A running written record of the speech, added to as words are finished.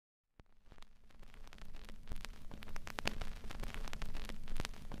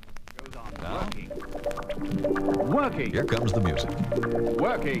Working. Here comes the music.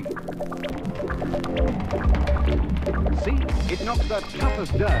 Working. See, it knocks the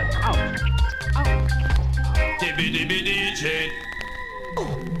toughest dirt out. Out. DJ.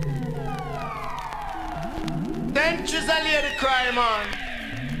 Dentures a lady cry, man.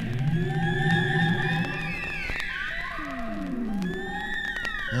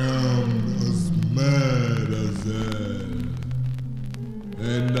 I'm as mad as hell,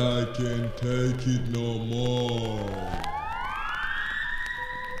 and I can't take it no more.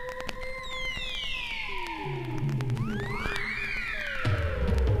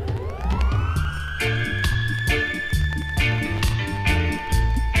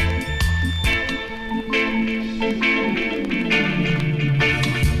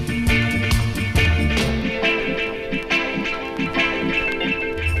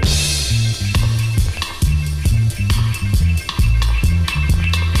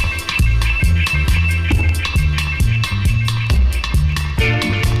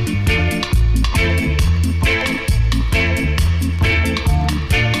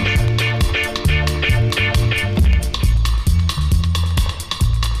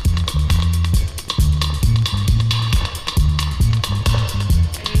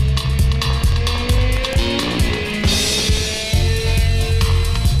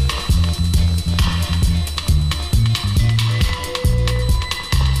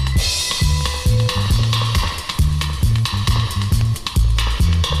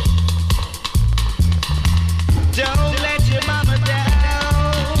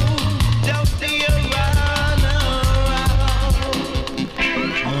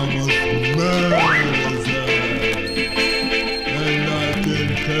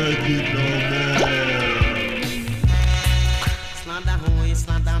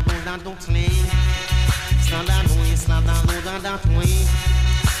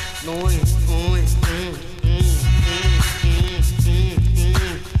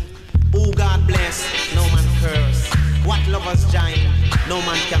 Oh, God bless, no man curse. What lovers join, no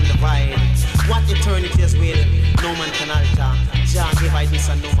man can divide. What eternity's will, no man can alter. Jah give I this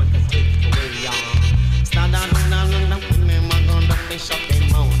and no man can take it away, yeah. Stand down, when them a gonna fish up them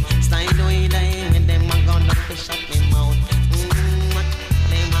mouth. Stand down, when them a gonna fish up them mouth.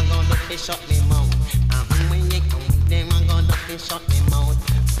 Them a gonna fish up them mouth. When you come, them a gonna fish up them mouth.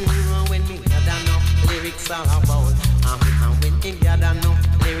 When me gather enough lyrics all about. And when me gather enough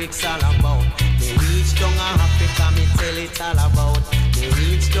lyrics all about. Me reach down Africa, me tell it all about. Me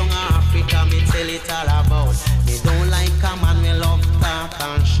reach down Africa, me tell it all about. Me don't like a man, me love talk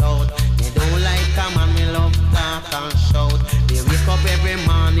and shout. Me don't like a man, me love talk and shout. Me wake up every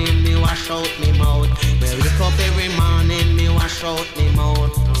morning, me wash out me mouth. Me wake up every morning, me wash out me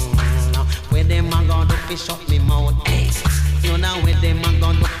mouth. When them a gonna fish up me mouth, you know when them a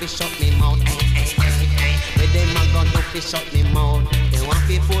gonna fish up me mouth, when them a gonna fish up me mouth. They want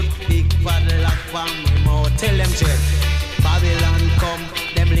to put big padlock on me mouth. Tell them shit, Babylon come,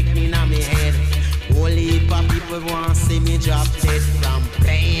 them lick me na me head. Whole heap of people want see me drop dead from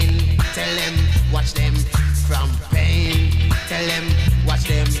pain. Tell them, watch them from pain. Tell them, watch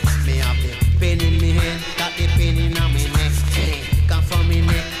them. Me have the pain in me head, got the pain in me neck. Come from me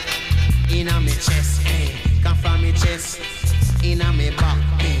neck, in me chest. Come from me chest, in me back.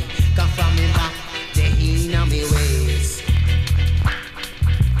 Come from me back, the in me waist.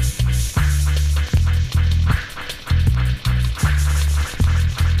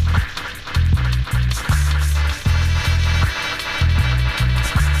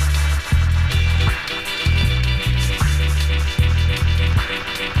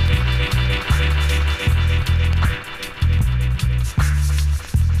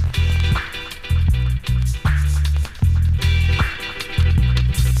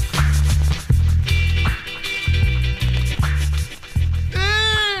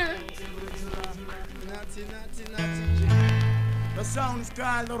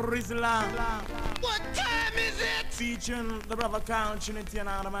 Called Rizla. What time is it? Featuring the brother Count Trinity and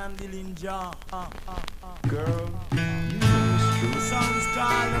the man Dillinger. Girl, the song's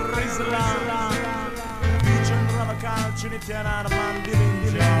called Rizla. Featuring the brother Count Trinity and the man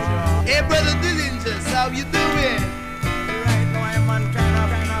Dillinger. Hey, brother Dillinger, how you doing? Right now I'm on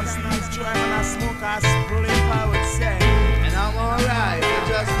kind of sneeze through. I'm on a smoke a spliff, I would say. And I'm alright. I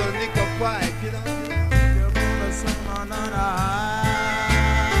just don't nick a pipe, you know. You're moving some on high.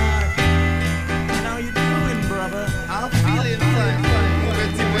 I'm feeling fine. When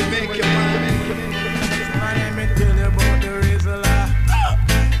you will make your mind. Let me tell you about the Rizla.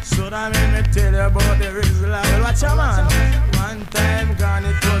 So that let me tell you about the Rizla. Well, watch a man. One time gone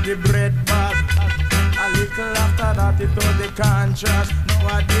it was the bread bag. A little after that it was the contrast.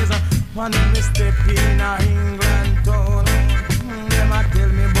 Nowadays When me step in a England town, them a tell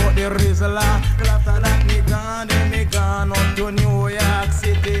me about the Rizla. Well, after that me gone up to New York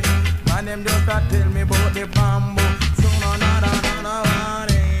City. Man, them just a tell me about the bamboo. So no.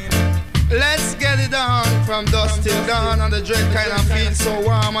 Let's get it on from dusk till dawn, and the dread kind of feels so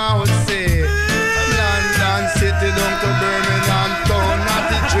warm, I would say. London City down to Birmingham town, not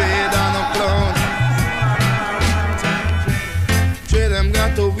the dread and a clown. Dread them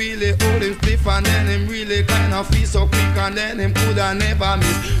got to wheelie, hold him stiff, and then him really kind of feel so quick, and then him coulda never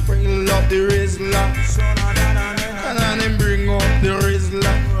miss. Bring up the Rizla, and then him bring up the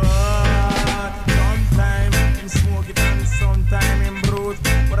Rizla. Sometime him smoke it and sometime him brood.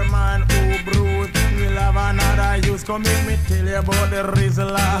 But a man who brood will have another use. Come make me tell you about the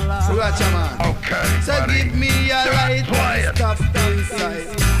Rizla. So watch a man. Okay, So buddy. give me a light and stuff inside.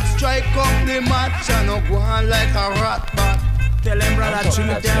 Strike up the match and no go on like a rat bat. Tell him brother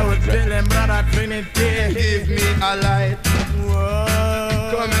Trinity, tell him brother Trinity. Give me a light.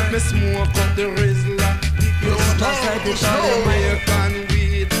 Whoa. Come make me smoke up the Rizla. Just like the American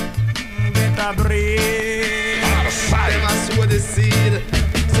weed. better breathe. Them a sow the seed.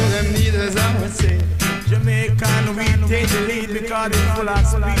 So them needles I would say. Jamaican weed take the lead because it's full of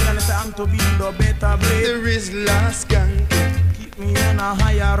speed and it's time to be the better breed. The Rizla skank. Keep me in a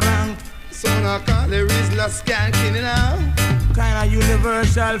higher rank. So now call the Rizla skanking now. Kinda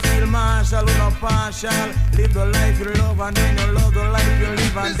universal, feel martial, no partial. Live the life you love and then you love the life you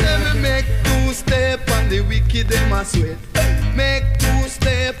live Me and say me then make two step and the wicked them a sweat. Make two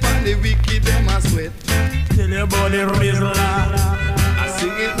step and the wicked them a sweat. tell you about the Rizla. I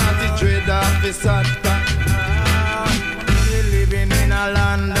sing it not the dread officer. We living in a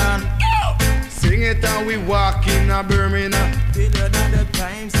London. Sing it and we walk in a Birmingham. Till you that the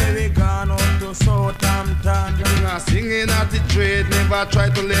time say we gone out to Southampton. I sing it at the dread, never try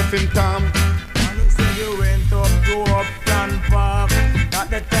to left him Tom. And we say you went up to Upton Park. At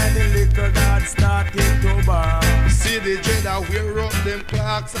the time the little dad started to bark. See the dread that wear up them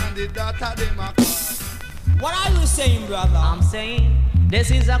clocks and the data them a call. What are you saying, brother? I'm saying this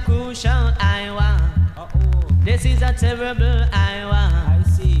is a crucial Iowa. This is a terrible Iowa. I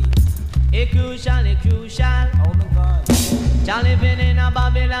see. A crucial. Oh my God. Child living in a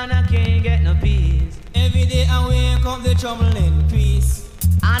Babylon, I can't get no peace. Every day I wake up, the trouble increase.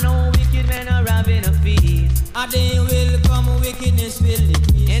 I know wicked men are robbing a feast. A day will come, wickedness will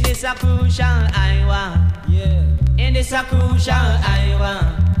decrease. In this a crucial Iowa. Yeah. In this a crucial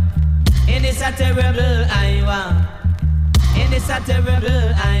Iowa. In this a terrible Iowa. In this a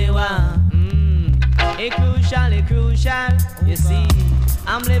terrible Iowa. A crucial, you see.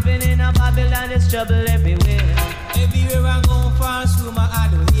 I'm living in a Babylon, there's trouble everywhere. Everywhere I go, fast through my I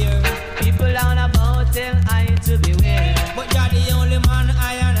don't hear. People on about tell I to beware. But you're the only man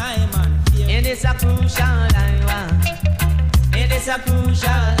I man fear. In this a crucial Iowa. In this a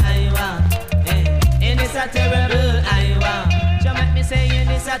crucial Iowa. In this a terrible Iowa. You make me say in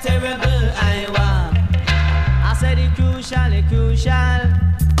this a terrible Iowa. I said it crucial.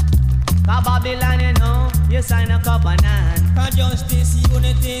 Cause Babylon, you know, you sign a covenant. Cause justice,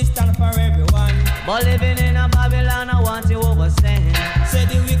 unity stand for everyone. But living in a Babylon, I want you overstand. Say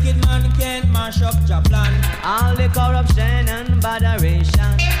the wicked man can't mash up your plan. All the corruption and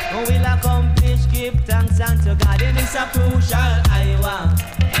botheration we will accomplish, give thanks unto God. In this a crucial Iowa.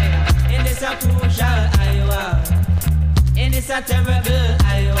 In this a crucial Iowa. In this a terrible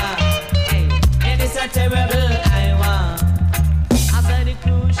Iowa. In this a terrible Iowa. I said the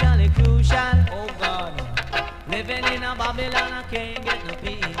crucial. Oh God. Living in a Babylon, I can't get no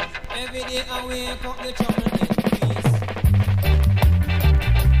peace. Every day I wake up, the trouble increase.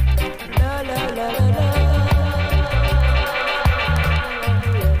 La la la la la.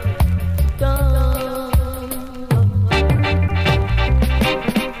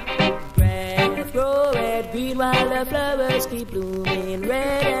 Grass grow red, green while the flowers keep blooming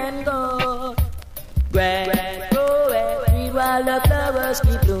red and gold. Grass grow red, green while the flowers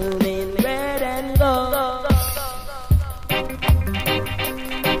keep blooming red and gold.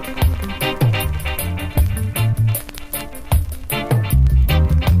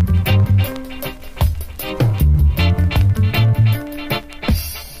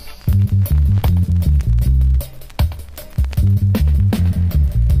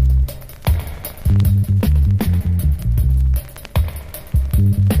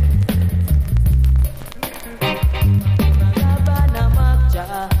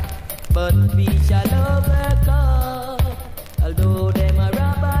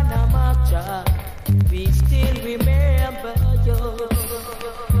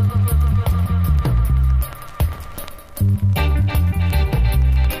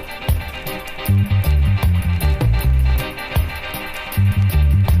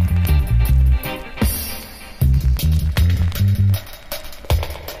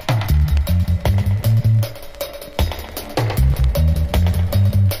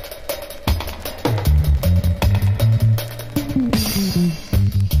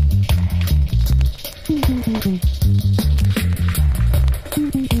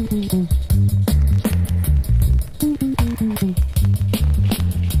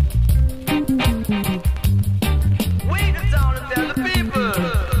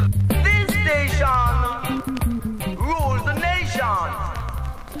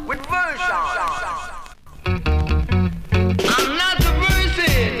 I'm not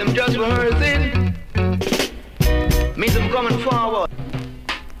reversing, I'm just rehearsing. Means I'm coming forward.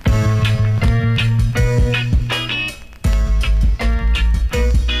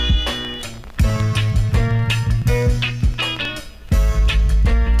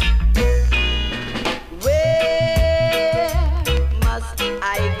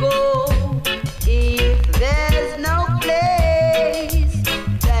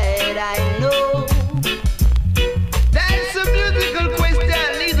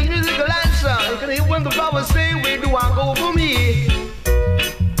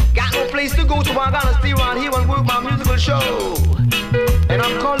 So I'm gonna stay around here and work my musical show. And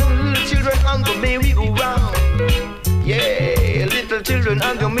I'm calling little children on the merry-go-round. Yeah, little children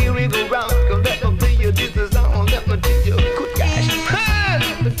on the merry-go-round. Cause let me play you this song, let me tell you. Good gosh,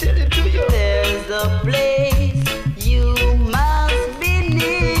 let me tell it to you. There's a place you must be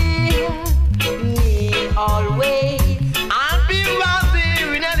near me always. I'll be right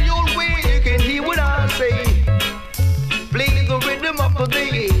there in any old way. You can hear what I say. Play the rhythm of the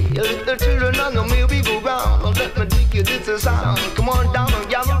day. The children on the merry-go-round. Don't let me take you this is sound. Come on down and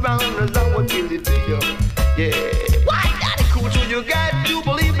gather round as I will tell it to you. Yeah. Why that cool? So you got to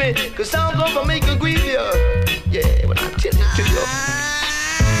believe me. Cause sounds gonna make you grieve you. Yeah, when I tell it to you.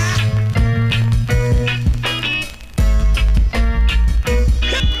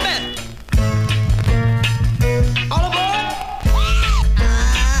 All aboard.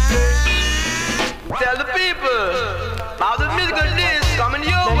 Tell the people about the musical disc coming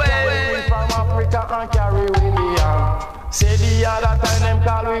your way. And carry William. Say the other time them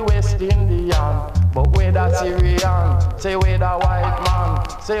call we West Indian. But we the Syrian. Say we the white man.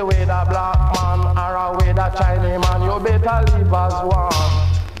 Say we the black man. Or we the Chinese man. You better leave as one.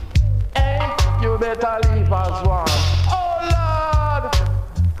 Hey, you better leave as one. Oh Lord.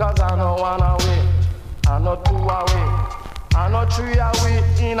 Cause I no one away. I no two away. I no three away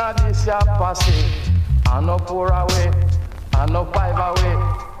in a this year passage. I no four away. I no five away.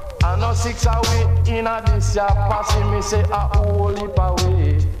 I know 6 away in a this year passing. Me say a whole heap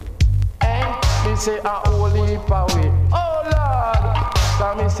away. Me say a whole heap away. Oh Lord,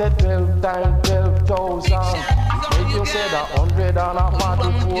 so me say 12 times 12,000. Make you say that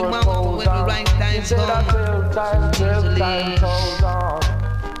 144,000. Me say that 12 times 12 times 1,000.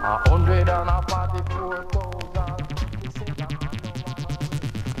 144,000.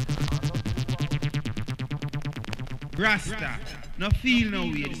 Rasta, no feel no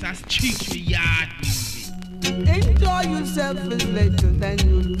way. This is strictly yard music. Enjoy yourself is later than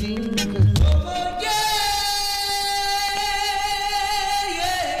you think. Oh, yeah.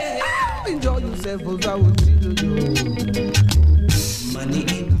 Enjoy yourself as I will tell you. Money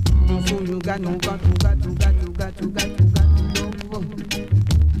in. So you got no got.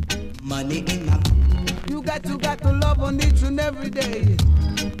 Money in. You got to love on each and every day.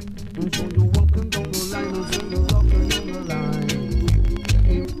 So you walking down the line, so you walking on the line.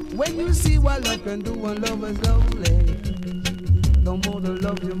 When you see what love can do, and love is lovely. The more the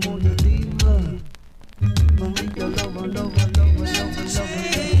love, the more you leave. Don't make your love.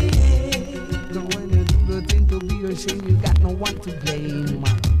 Then when you do the thing to be ashamed, you got no one to blame.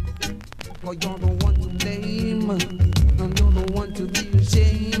 Cause you're the one to blame. And you're the one to be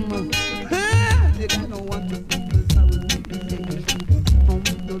ashamed. You got no one to blame.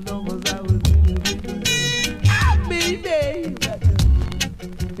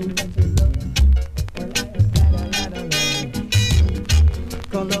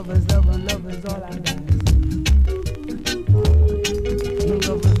 Love is all I got. Love is all I got.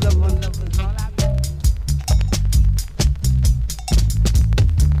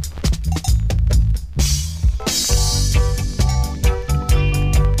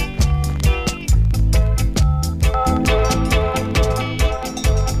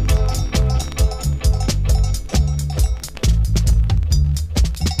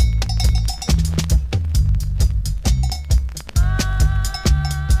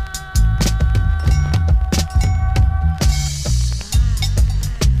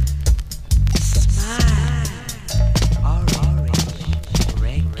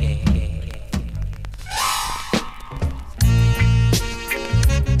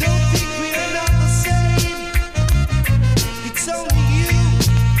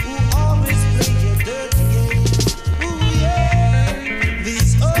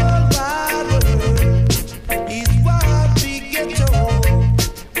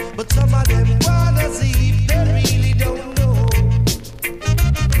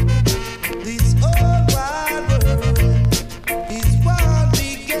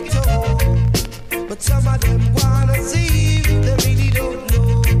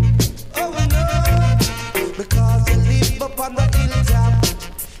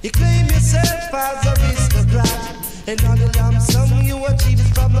 And all the lump sum you achieve is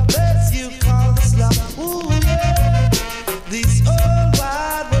from a place you call the slum. Ooh, yeah. This old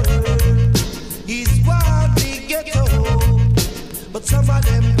wide world is one big ghetto, but some of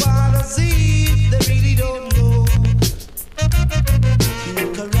them wanna see, they really don't know.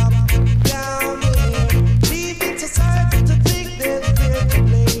 You corrupt down there, leaving society to think they're fair to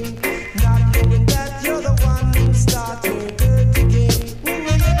blame, not knowing that you're the one who started the game. Ooh,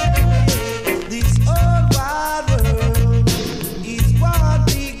 yeah. This old wide world is one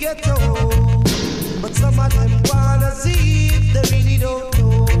big ghetto, but some of them wanna see, they really don't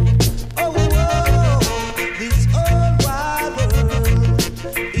know. Oh, oh, this old wide world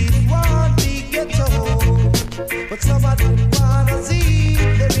is one big ghetto, but some of them wanna see,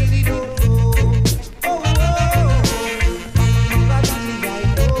 they really don't know. Oh, oh,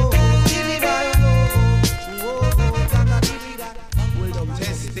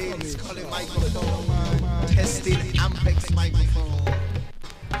 testing, calling microphone, testing Ampex microphone,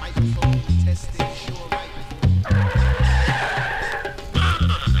 microphone testing, sure microphone.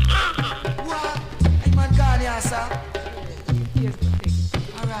 What? Hey man, gone here, sir.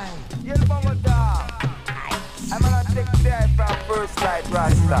 Alright. Yell from a dog. I'm gonna take care from First Light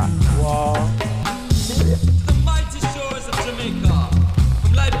Rasta. Wow. The mighty shores of Jamaica,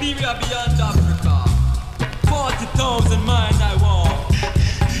 from Liberia beyond Africa, 40,000 miles I walk.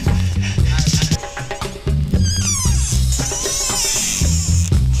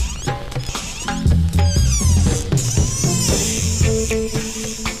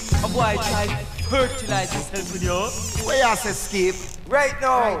 A boy try to fertilize himself with you. Where you say skip? Right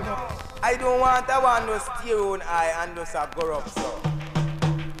now, I don't want a one to steer on eye and just a go up so.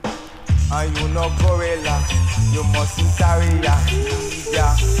 And you know gorilla, you mustn't carry ya,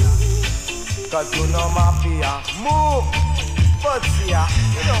 yeah. Cause you know mafia, move, but see ya,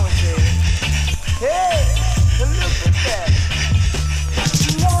 you don't say. Hey, look at that.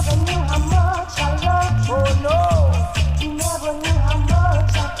 You never knew how much I loved you. Oh no. You never knew how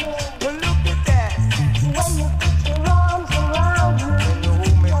much I cared. Well, look at that. When you put your arms around me, you know who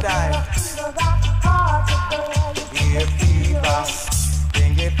me die. feel that hard to bear. Get fever,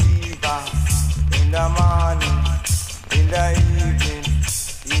 then get fever. In the morning, in the evening,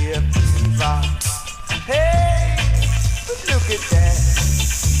 get fever. Hey, look at that.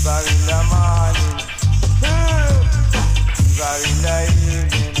 Fever in the morning, fever in the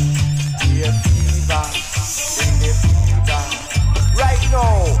evening, get fever, then get fever. Right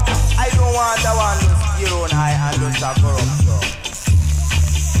now, I don't want the one to steer on eye and just a corrupt so.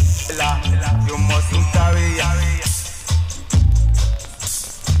 You mustn't carry ya.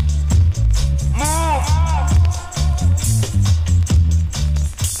 Move.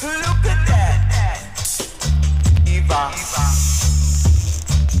 Look at that. Eva.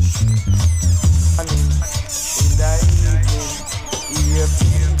 In the evening, yeah,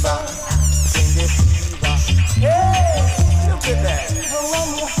 fever, in the fever. Hey, look at that.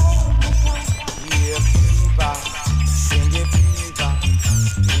 Yeah, fever, in the fever,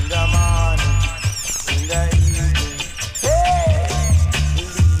 in the morning, in the evening. Hey,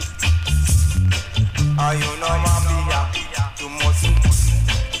 are you know mafia? You mustn't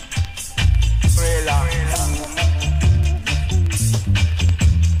relax.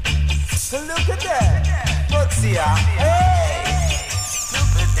 Look at that. What's here? Hey!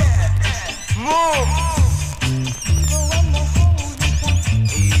 Look at that. Move!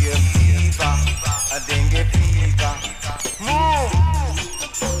 Yeah, fever. A dengue fever. Move!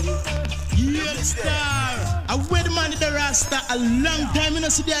 Yeah, star. I wait man the Rasta a long time in a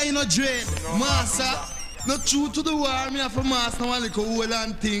city, you know, dread. Master, not true to the war, me have a master one like a whole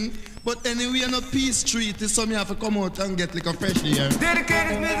and thing. But anyway, no peace treaty, so me have to come out and get like a fresh air. Dedicate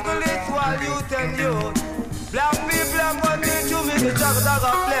this musical list to all youth and youth. Black people are going to me, the jagga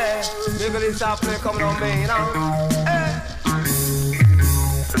play. Make a list of play coming on me, you know. Hey.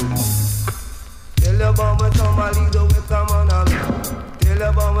 Tell the bomb when somebody do it, come on now. Tell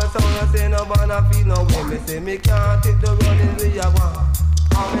the bomb when someone say no man I feel no way. Me say me can't take the running way I want.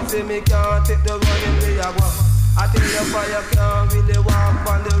 Me say me can't take the running way I want. I tell you fire can't really walk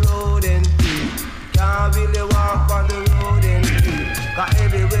on the road in peace. Can't really walk on the road in peace. Cause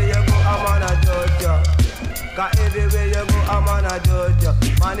everywhere you go, I'm on a judge you. Cause everywhere you go, I'm on a judge you.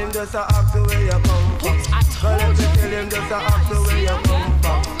 Man, him just a ask the way you come from. Girl, let me tell him just a ask the way you come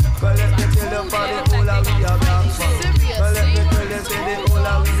from. Girl, let me tell him for the whole of we are black from. Girl, let me tell him say the whole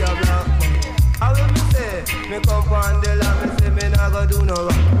of we are black from. How will me say? Me come from the land, me say me nah go do no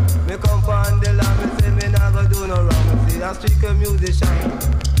wrong. Me come from the land, me say me nah go do no wrong. Me say a street musician.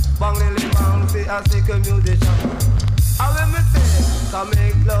 Bang lily bang, say a street musician. How will me say? Come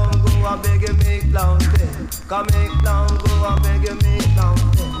make love go, I beg you make love stay. Come make down, go and beg you make down.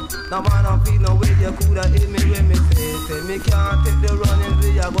 Now man don't feel no way you coulda hit me when me say me can't take the running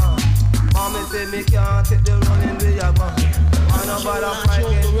where you go. Mommy say me can't take the running where you go.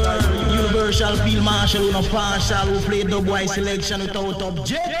 Universal Field Marshal, no partial, who played the boy selection without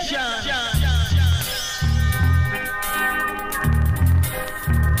objection.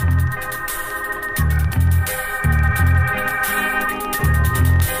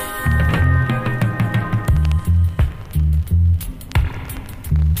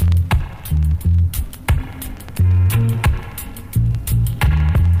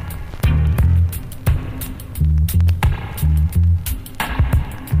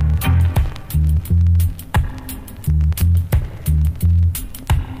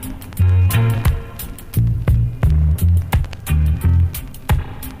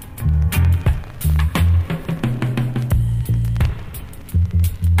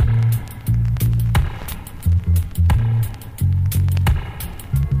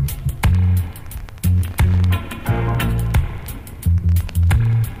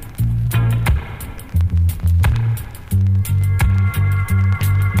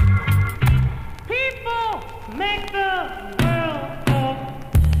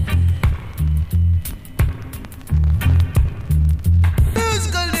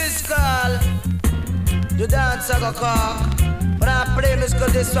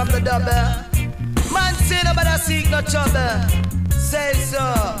 From the double, man say nobody seek no trouble. Say so.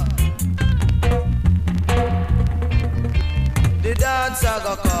 The dancer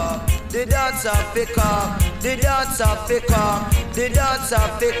go come, the dancer pick up, the dancer pick up, the dancer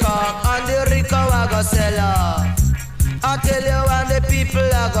pick up, and the Rico I go sell up. I tell you when the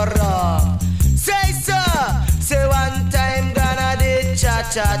people are go rock. Say so. Say one time Ghana did cha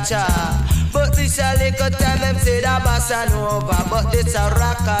cha cha. But this a little time them say that bossa nova. But this a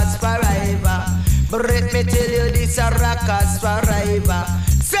rockers forever. But let me tell you this a rockers forever.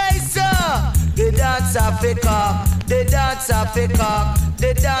 Say so. The dancer pick up, the dancer pick up,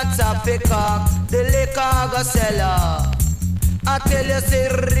 the dancer pick up, the liquor go sell up. I tell you say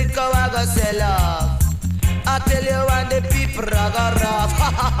Rico I go sell up. I tell you when the people are go rough.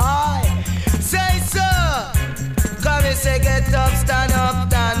 Ha ha ha. Say so. Come and say get up, stand up,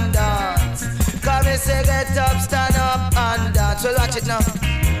 stand up. Come and say get up, stand up and dance. Well, watch it now.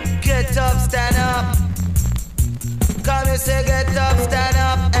 Get up, stand up. Come and say get up, stand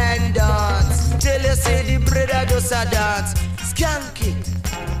up and dance. Till you see the brother does a dance. Skank it,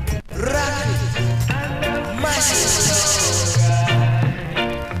 rock it, mash it.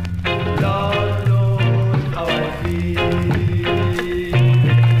 Lord knows how I feel.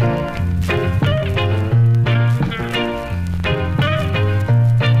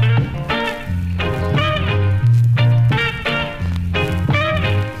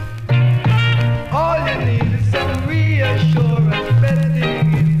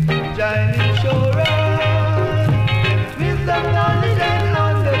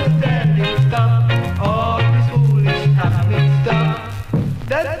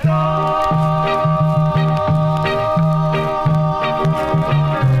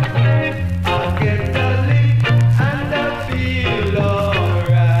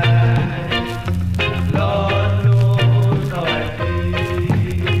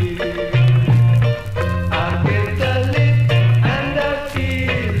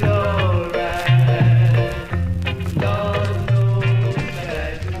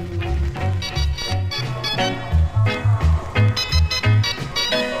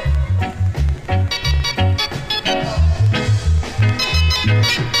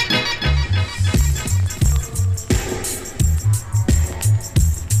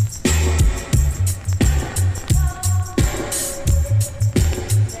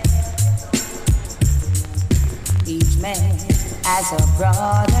 As a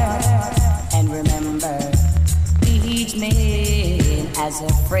brother, and remember, each man as a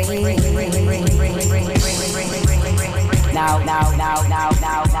friend.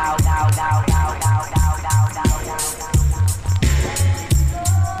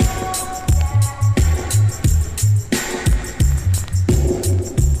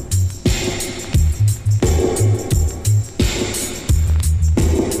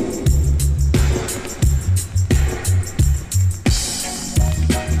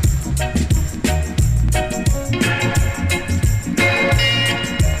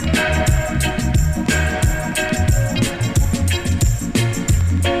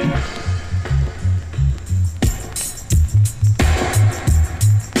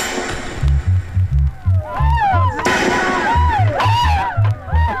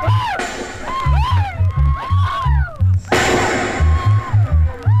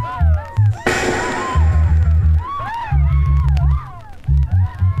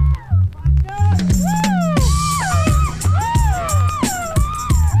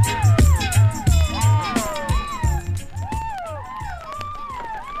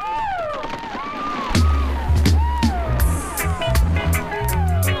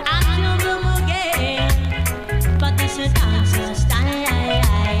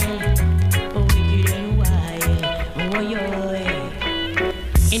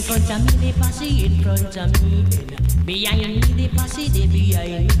 of me, the posse in front of me. Behind me, the posse, they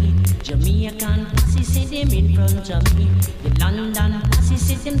behind me. Jamaican posse, say them in front of me. The London posse,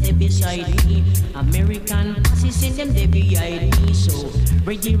 say them they beside me. American posse, say them they behind me. So,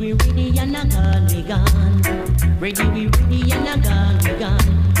 ready, we ready, and a gone, we gone. Ready, we ready, and a gone, we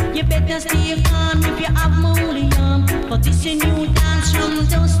gone. You better stay calm if you have money on. But this a new dance from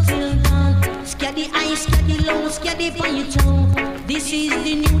dusk till dawn. Scare the high, scare the low, scare the on your toe. This is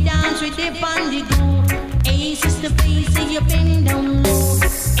the new dance with the on the go. Hey, sister, face, say you bend down low.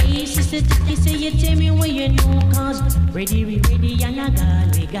 Hey, sister, Jackie, say you tell me what you know. Cause ready, we ready, and a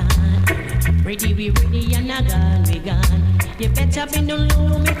gone, we gone. Ready, we ready, and a gone, we gone. You better bend down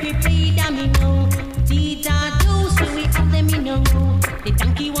low, make me play domino. Tita, too, so we have them in a row. The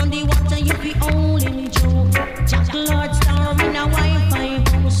donkey on the water, you be holding Joe. Jack Lord star in a Wi-Fi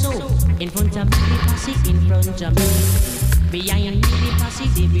home. So, in front of me, the posse, in front of me. Behind me, the posse,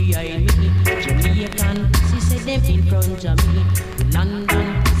 they behind me. Jamaican posse, say them in front of me. London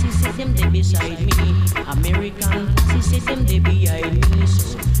posse, say them they beside me. American posse, say them they behind me.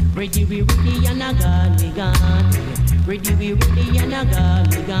 So, ready, we ready, and a gone, we gone. Ready, we ready, and a gone,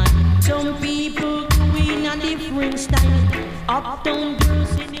 we gone. Some people doing a different style. Uptown girls,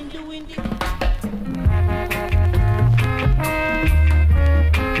 see them doing the...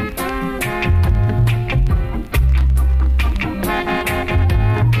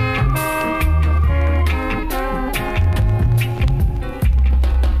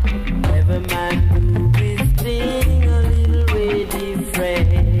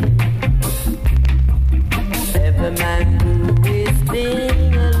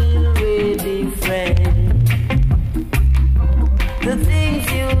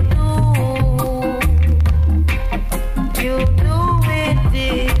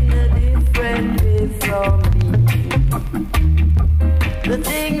 The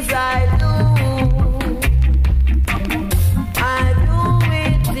things I do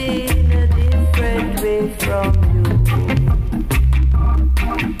it in a different way from you.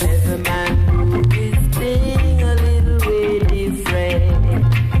 Every man do his thing a little way different.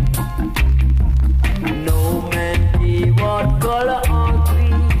 No man see what color or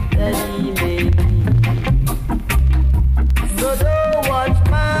creed that he may be. So don't watch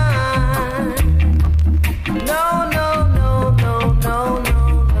mine. No, no, no, no, no, no.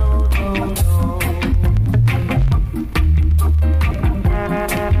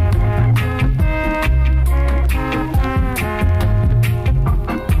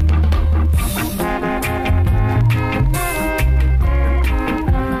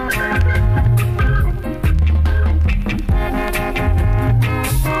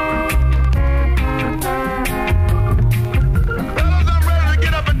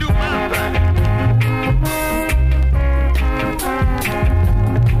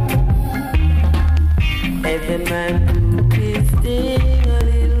 Every man do his thing a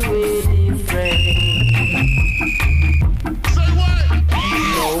little way different. Say what?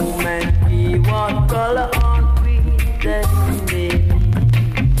 No man see what color or creed that he may be.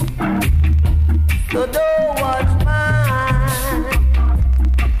 So don't watch mine.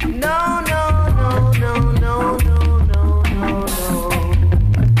 No, no, no, no, no, no, no, no, no.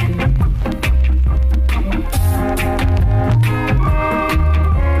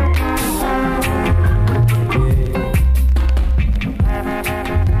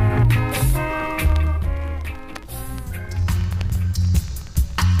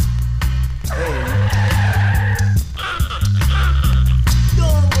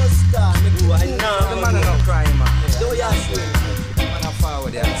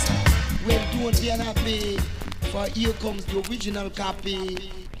 Well, don't be unhappy, for here comes the original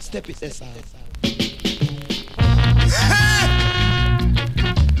copy. Step it aside.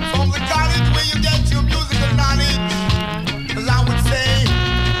 From the college where you get your musical knowledge, as I would say,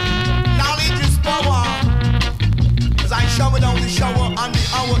 knowledge is power. As I shower down the shower on the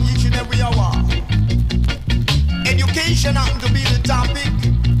hour, each and every hour. Education happens to be the topic.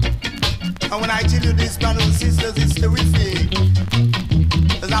 And when I tell you this, brothers and sisters, it's terrific.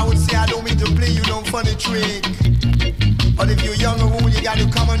 As I would say, I don't mean to play you no funny trick. But if you're young or old, you got to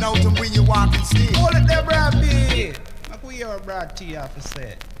come out and bring your walking stick. Hold it there, Brad B. Like we hear Brad T have to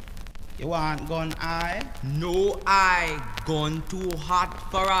say. You want gun eye? No eye, gun too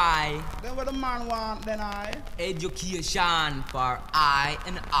hot for I. Then what the man want then I? Education for I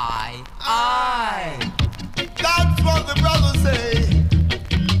and I. That's what the brothers say.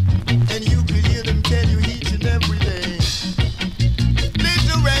 And you could hear them tell you each and every day.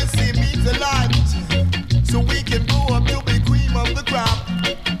 Literacy means a lot, so we can grow up to be cream of the crop.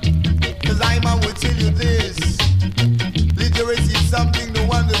 Cause I would tell you this, literacy is something no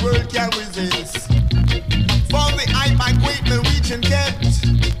one in the world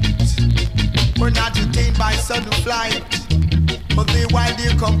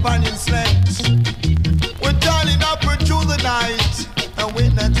dear companion slept. We're turning up through the night. And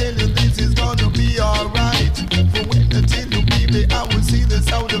when I tell you this is gonna be alright, but when I tell you baby I will see the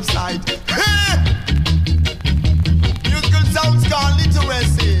sound of sight. Hey! Musical sounds called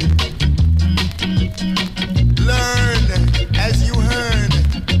literacy. Learn as you earn,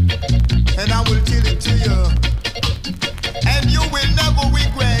 and I will tell it to you, and you will never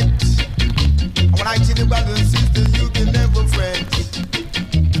regret. When I tell you brothers and sisters, you can never fret.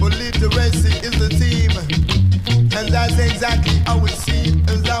 But literacy is the team, and that's exactly how it seems,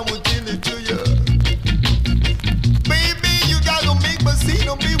 as I will tell it to you. Baby, you gotta make me see,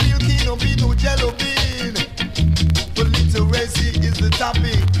 don't be real keen, don't be no jello bean. But literacy is the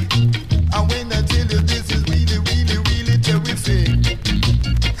topic, and when I tell you this is really, really, really terrific.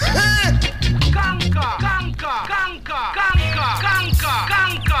 Hey! Conquer, conquer, conquer, conquer, conquer,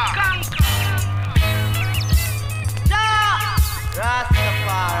 conquer, conquer.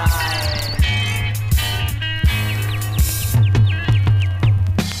 Rastafari.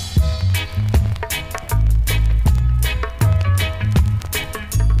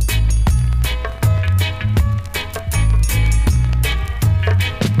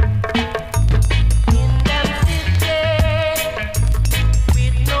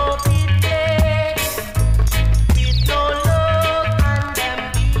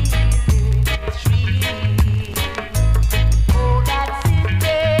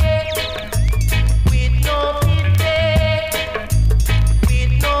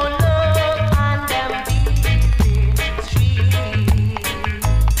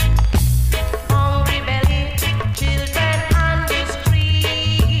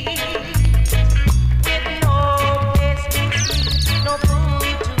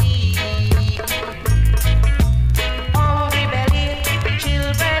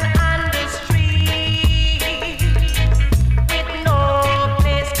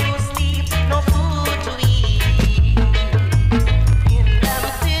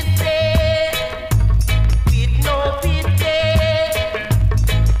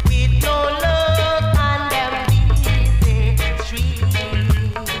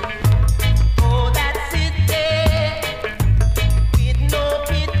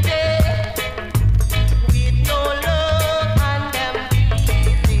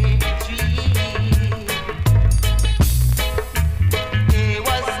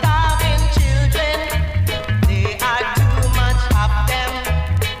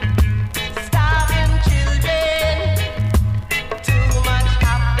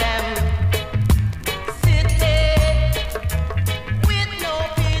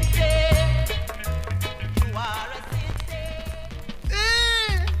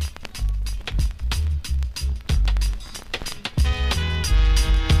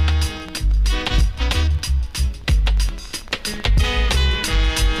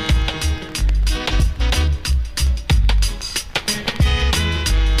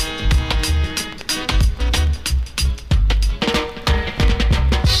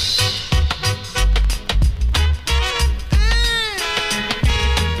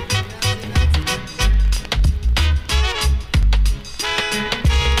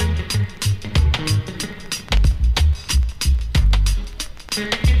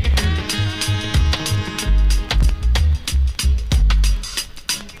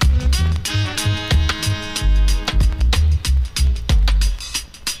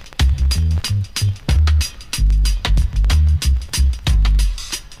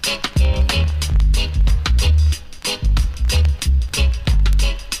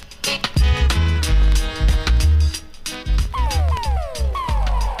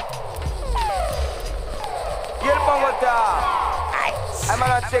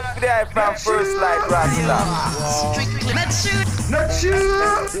 From first light Rasta. Not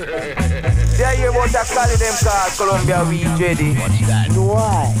shoot. Yeah, you want to call them called Columbia Weed Ready.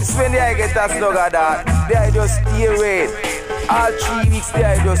 Why? It's when they get a slug of that, they just stay away. All 3 weeks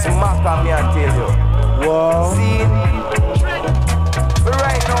they just mock on me and tell you. Wow. See? But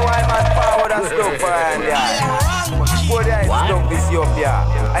right now I'm at forward and stuff for and there. Before they stuff this up here,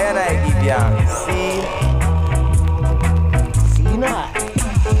 I give you. See? See now?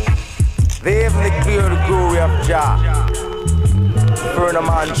 They heavenly clear the glory of Jah. Further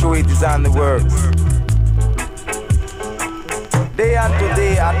man show it is on the works. Day unto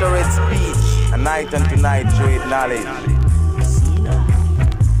day utter its speech, and night unto night show it knowledge.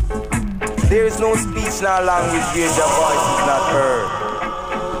 There is no speech nor language where Jah voice is not heard.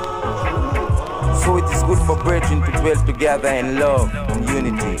 So it is good for brethren to dwell together in love and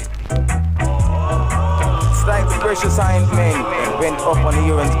unity. It's like the precious ointment that went up on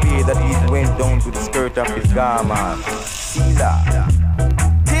Aaron's beard that he went down to the skirt of his garment. See that?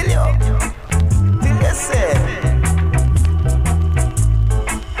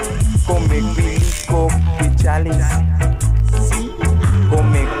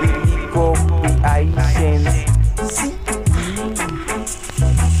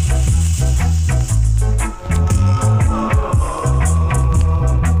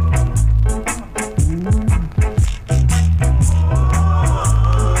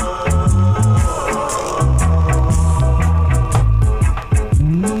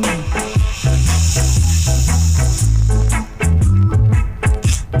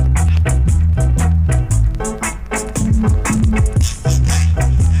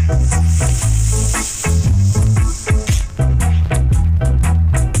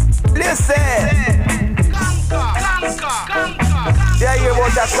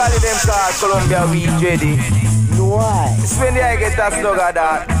 call them called Columbia Weed Ready. No why? It's when I get a slug of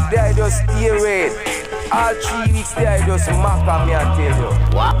that, they just stay red. All 3 weeks they just mock on me and tell you.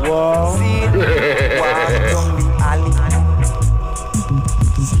 Wow. See, walk down the alley.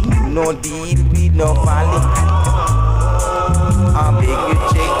 No deal with no valley. I beg you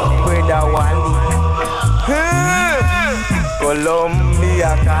check where the Wally.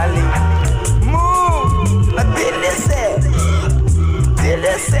 Columbia Cali. Move. Till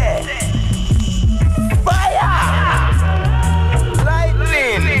you say. Fire.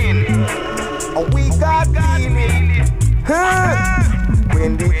 Lightning. We got feeling.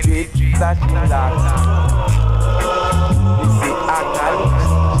 When the dread flashing lights. We see a Cali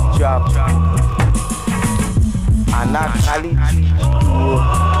drop. And a Cali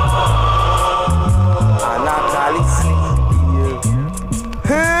and a Chalice.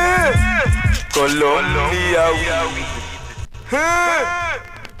 Columbia.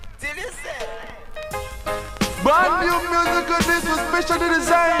 Brand new music of this was specially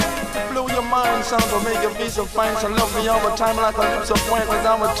designed to blow your mind, sound to make you feel so fine. So love me all the time like a lips of wine, cause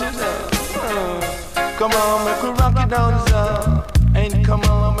I'm a chiller. Come on, make we rock it down, sir. And come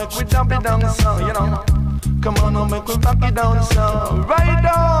on, make we dump it down, sir, you know. Come on, make we rock it down, sir. Right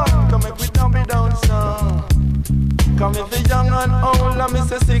on, come make we dump it down, sir. Come if you're young and old, I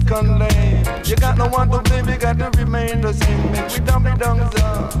miss a second lane. You got no one to blame, you got to remain the same. Make we dump it down,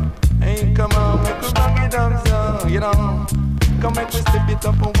 sir. Hey, come on, make we rock it down, sir. You know, come make we step it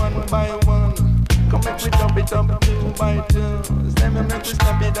up one by one. Come make we dump it up 2 by 2. Say me make we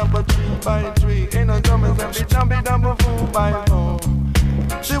step it up 3 by 3. Ain't no drummers and we dump it up 4 by 4.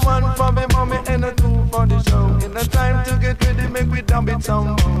 The 1 for me mommy and the 2 for the show. In the time to get ready, make we dump it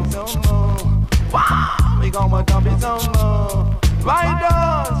some more. Wow, we gonna dump it some more. Right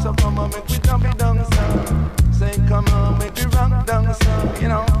on, so come on, make we dump it down, son. Say, come on, make we rock down, son. You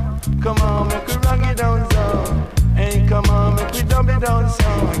know, come on, make we rock it down, son. Hey, come on, make we dump it down,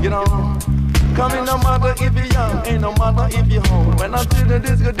 son. You know, come in no matter if you're young, ain't no matter if you're old. When I tell you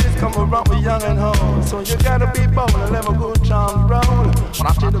this good, this come around with young and old. So you gotta be bold and let a good charm roll. When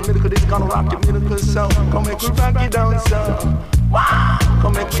I tell the miracle, this gonna rock your miracle sound. Come make we rock it down, son. Wow!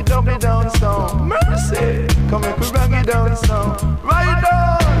 Come make we dump it down, son. Mercy! Come make we rock it down, son. Right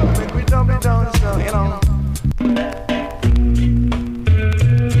on! Make we dump it down, son, you know.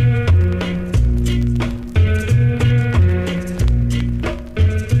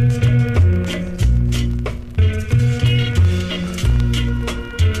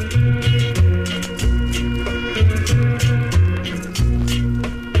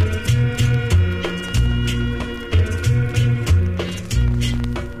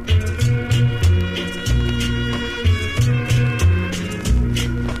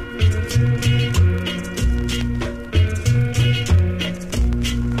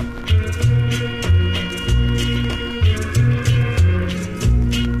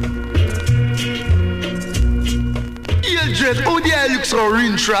 Oh, yeah, looks so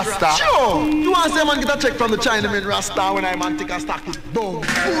rinse Rasta. Sure. You want to say, man, get a check from the Chinaman Rasta when I man take a stack it boom.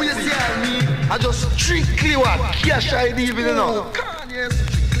 Oh, you see me? I just strictly what? Cash ID, even you know. Yes,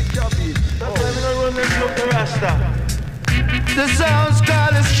 strictly copy. That's why I'm gonna run this look to Rasta. The sound's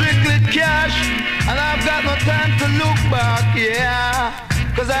called strictly cash, and I've got no time to look back, yeah.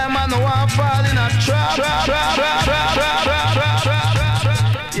 Cause I'm on the one fall in a trap.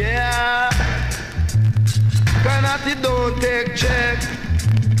 Yeah. Cannot it don't take check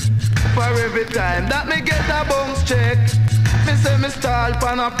for every time that me get a bounce check. Me say me stall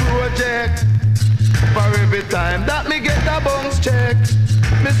on a project. For every time that me get a bounce check.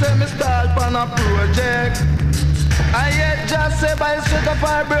 Me say me stall on a project. I yet just say by straight up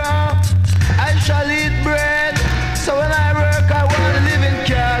our bro, I shall eat bread. So when I work I want to live in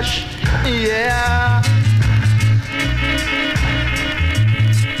cash. Yeah.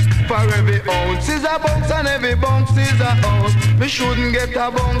 For every ounce is a bounce and every bounce is a ounce. Me shouldn't get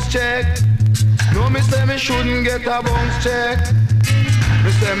a bounce check. No, me say me shouldn't get a bounce check.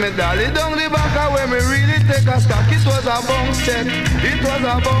 Me say me dolly down the bank and when me really take a stock, it was a bounce check. It was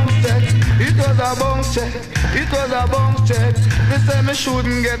a bounce check. It was a bounce check. It was a bounce check. Me say me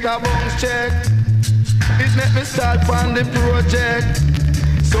shouldn't get a bounce check. It make me start on the project.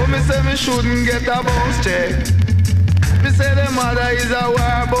 So me say me shouldn't get a bounce check. Me say them mother is a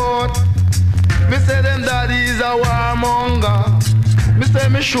war boat. Me say them daddy is a warmonger. Me say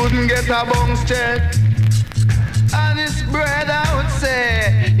me shouldn't get a bounce check. And it's bread I would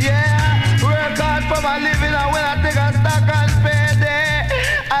say, yeah. Work hard for my living and when I take a stock and pay day,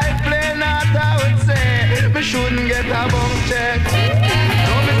 I play not I would say. Me shouldn't get a bounce check.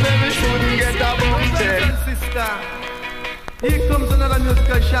 No, me say me shouldn't get a bounce check. Sister, Here comes another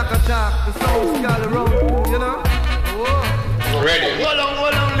musical shock attack. The sound skull around, you know? Whoa. Ready. Hold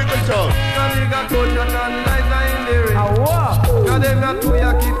on, little son. Now you got culture and lighter in the ring. Now them not to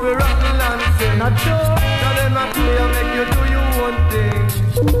ya keep you rocking and sing. Not true. Now them not to ya make you do your own thing.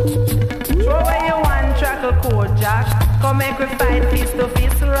 Throw away your one track of code, Jack. Come make we fight fist to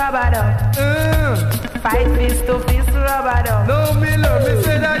fist, rubber up. Fight fist to fist, rubber up. No, me love, me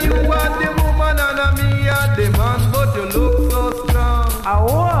say that you want the woman and me are the man, but you look so strong.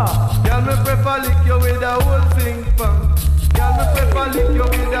 Girl, me prefer lick you with a whole thing pan. Girl, me prefer lick you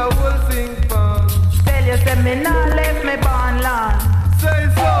with a whole thing pan. Tell you, say me nah left me born long. Say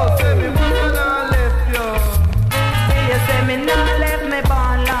so, say me woman nah left you. Tell you, say me nah left me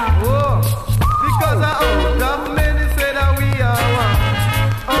born long. Because out of many say that we are one.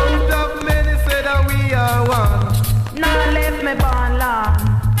 Out of many say that we are one. Nah left me born long.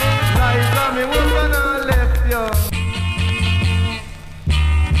 Like that me woman nah left you.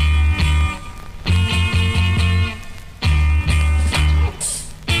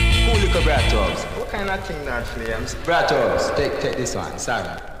 Bratos. What kind of thing that flames? Bratos, take this one,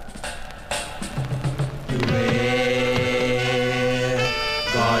 sorry. Beware,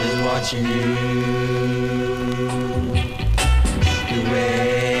 God is watching you.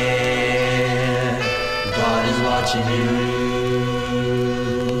 Beware, God is watching you.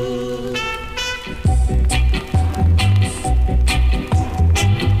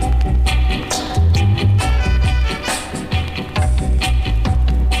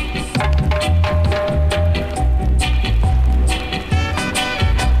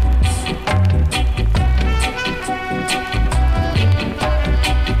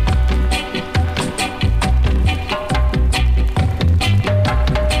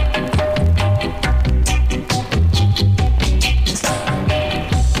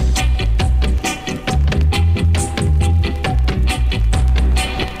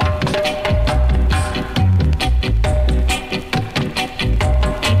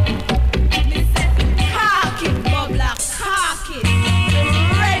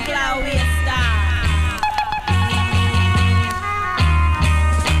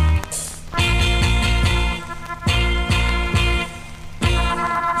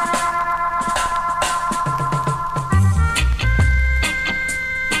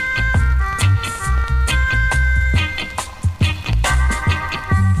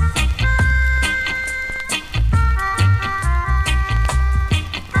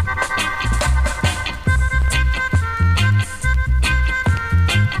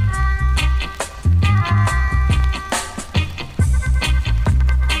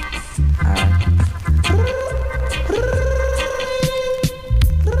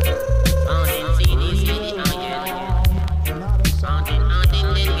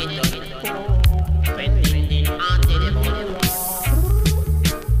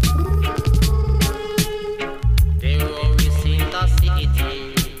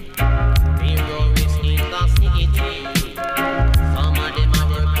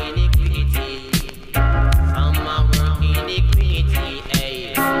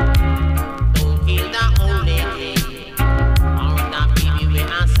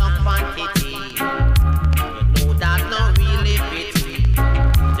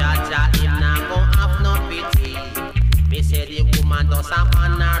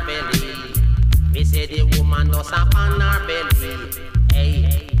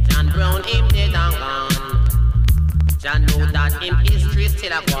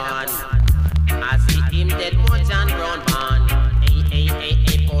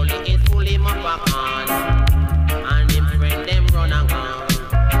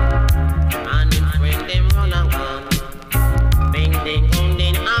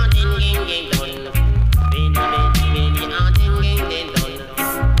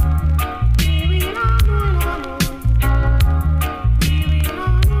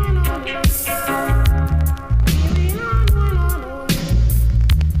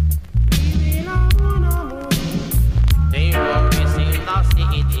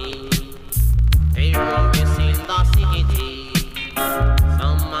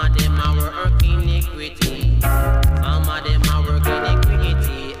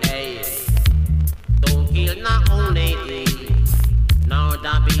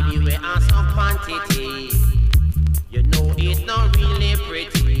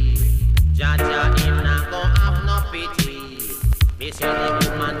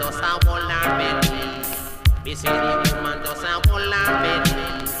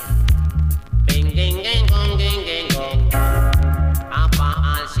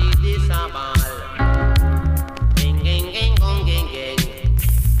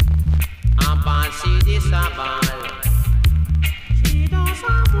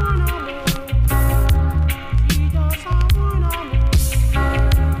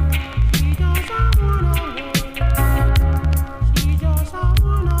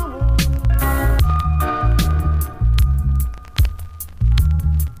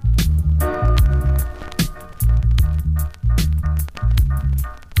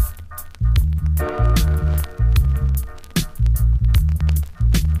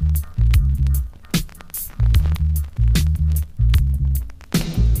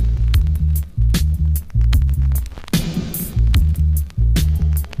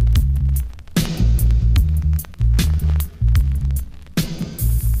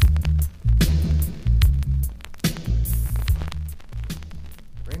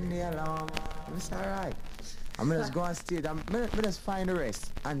 It's alright. I'm gonna just go on stage. I'm gonna just find the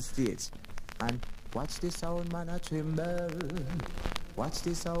rest on stage. And watch this sound man a tremble. Watch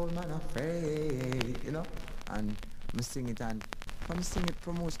this sound man afraid. You know? And I sing it and when I sing it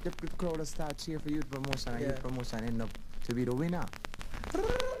promotion, the crowd will start cheer for youth promotion and youth promotion end up to be the winner.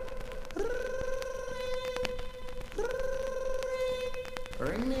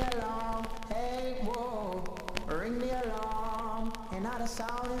 Ring me alarm, hey whoa, ring me alarm, and now the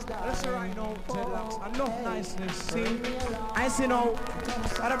sound is dying. That's right now, Dreadlocks, enough niceness, see? I see now,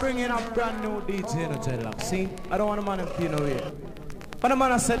 I bring in a brand new DJ in the Dreadlocks, see? I don't want a man to feel no way. But the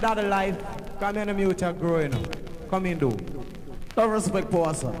man I said that alive, come in the music growing up. Come in, do. Love respect for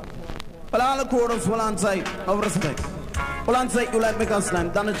us, sir. But all the quarters will on site, love respect. Pull on site, you like make us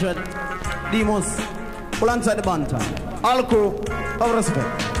slam, Danny Dread, Demos, pull on site the banter. All the crew, love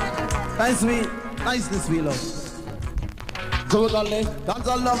respect. Niceness we love. So we call it, dance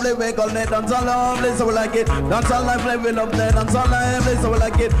all lovely, we call it, dance all lovely, so we like it. Dance all lively, we love that, dance all lively, so we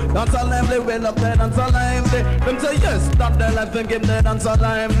like it. Dance all lively, we love that, dance all lively. Them say yes, stop their life and give them dance all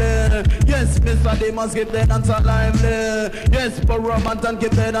lively. Yes, Mr. D must give them dance all lively. Yes, for Romanton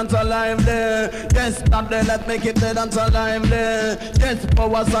give them dance all lively. Yes, stop their life, make it the dance all lively. Yes, for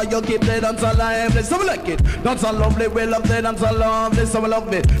Wasa, you give them dance all lively, so we like it. Dance all lovely, we love that, dance all lovely, so we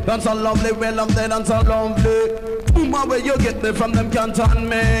love it. Dance all lovely, we love that, dance all lovely. Boom, where you get me from them can't turn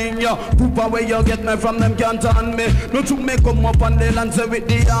me. Yeah, Poopa where you get me from them can't turn me. Don't you make come up and they answer with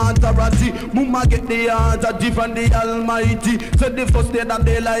the authority. Mama get the authority from the Almighty. Said the first day that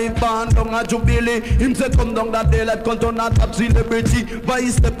they life band down a jubilee. Him say come down that they life come to a top celebrity.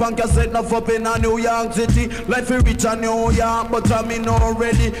 Vice step and can set enough up in a New York City. Life is rich a New York but I'm in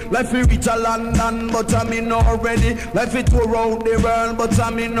already. Life is rich a London but I'm in already. Life is tour around the world but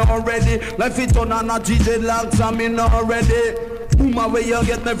I'm in already. Life is turn on a DJ Locks I'm in already. Puma where you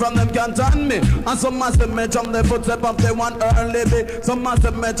get me from them can't turn me. And some massive me jump the footstep of the one early bit. Some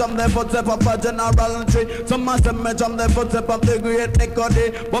massive me jump the footstep of a general tree. Some massive me jump the footstep of the great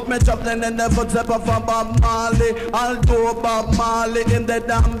Nicody. But me jump then in the footstep of a Bob Marley. Although Bob Marley in the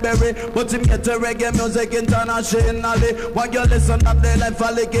Danbury. But him get the reggae music internationally. When you listen to the life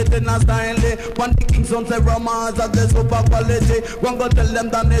allocated in a style. When the King's Son say romance of the super quality. One go tell them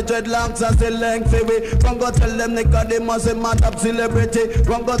that the dreadlocks are still lengthy. One go tell them Nicody must be mad up celebrity.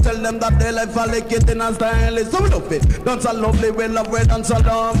 One go tell them that they life allocated in a style. So we love it. Dance so lovely, we love it. Dance so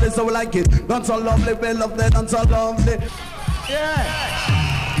lovely, so we like it. Dance so lovely, we love it. Dance so lovely. Yeah.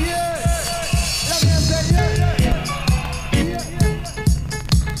 Yeah. Let me say yeah.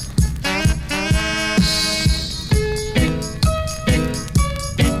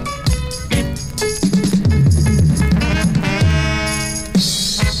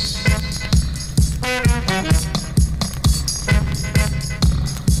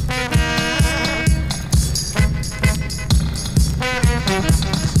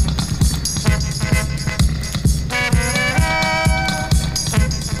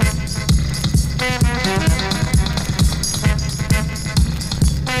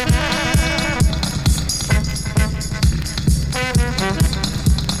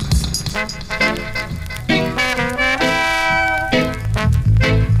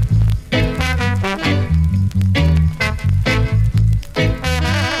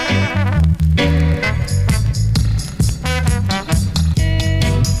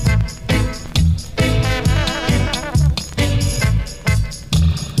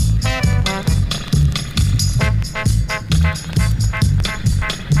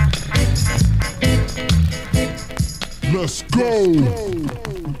 Let's go!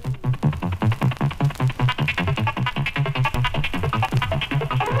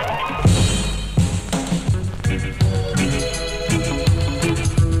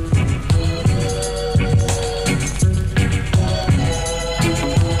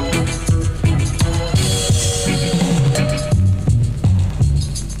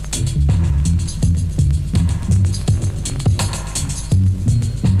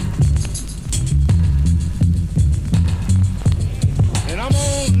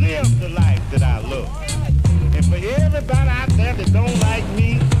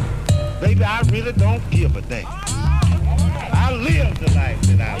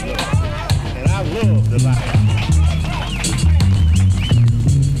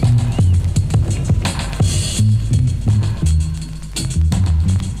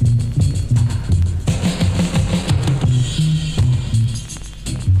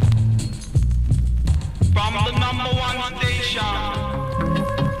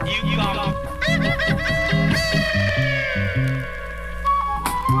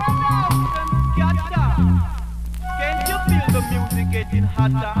 Can't you feel the music? getting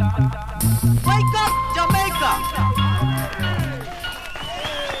hotter. Wake up, Jamaica!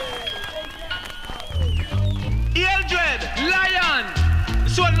 Eldred, Lion!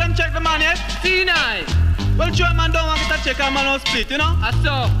 So them check the man yet? T9! Well, sure man don't want to check a man on split, you know? I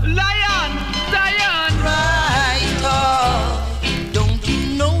saw Lion! Zion! Right up. Don't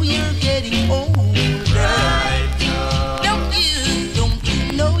you know you're getting older? Right up. Don't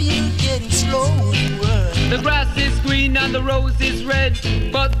you know you're getting slower? The grass is green and the rose is red,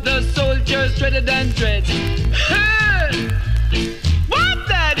 but the soldiers dreaded and dread. Hey! What,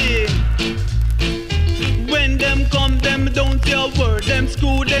 daddy? When them come, them don't say a word. Them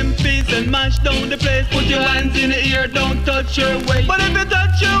screw them face and mash down the place. Put your hands in the air, don't touch your waist. But if you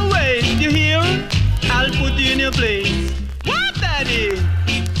touch your waist, you hear? I'll put you in your place. What, daddy?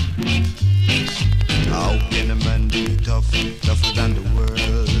 How can a man be tougher than the world?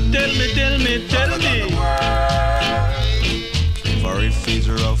 Tell me. For if he's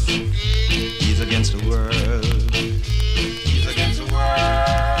rough, he's against the world. He's against the world.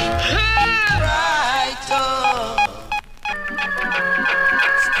 Right up.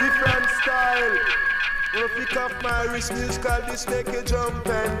 Different style. Gonna pick up my wrist, musical, this make you jump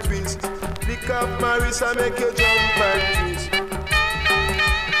and twist. Pick up my wrist, I make you jump and twist.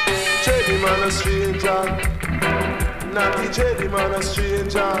 Jady man a stranger, naughty Jady man a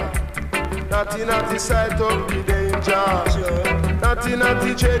stranger. Naughty sight of the danger.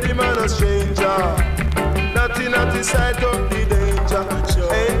 Naughty Jady man a stranger. Naughty sight of the danger.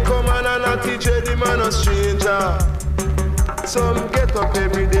 Ain't come on a naughty Jady man a stranger. Some get up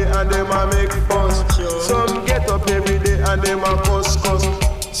every day and them a make fuss. Some get up every day and them a cuss.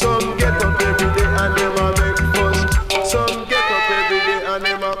 Some get up every day and them a make fuss. Some get up every day and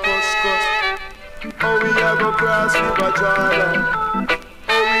them a cuss. Oh, we a go cross River Jordan.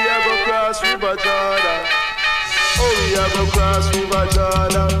 Oh, we a go cross River Jordan. Oh, we a go cross River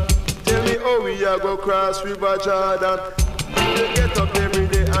Jordan. Tell me, oh, we a go cross River Jordan. You get up every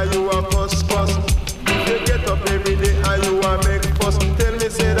day and you a cuss. You get up every day and you a make fuss. Tell me,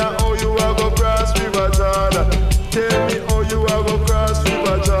 say that, oh, you a go cross River Jordan. Tell me, oh, you a go cross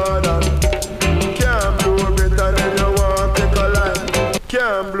River Jordan. Can't blow better than you want take a life.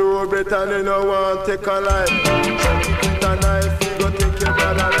 Can't blow better than you want take a life. Chuck it with a knife, you go take your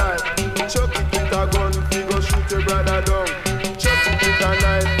brother life. Chuck it with a gun, you go shoot your brother down. Chuck it with a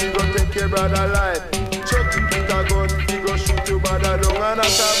knife, you go take your brother life. Chuck it with a gun, you go shoot your brother down. And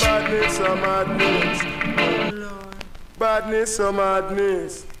that's a badness, a madness. Badness, a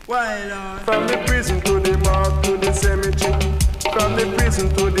madness. Why, Lord? From the prison to the mark to the cemetery. From the prison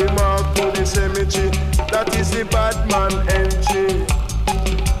to the mark to the cemetery. That is the bad man entry.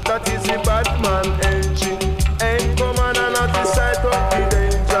 That is the bad man entry. Ain't come on and not the sight of the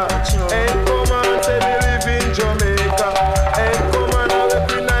danger. Ain't come on and say we live in Jamaica. Ain't come on and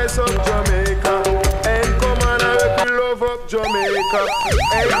we nice up Jamaica. Ain't come on and we love up Jamaica.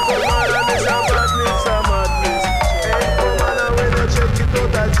 Ain't come on and it's a madness, a madness. Ain't come on and we no check it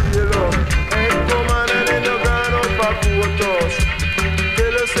out at jail. Ain't come on and you no gone up a courthouse.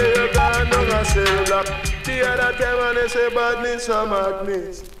 Tell us say you gone down a cell block. The other time and they say badness, a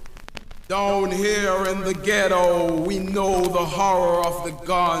madness. Down here in the ghetto, we know the horror of the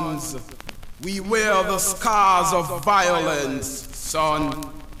guns. We wear the scars of violence. Son,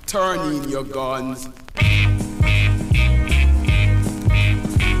 turn in your guns.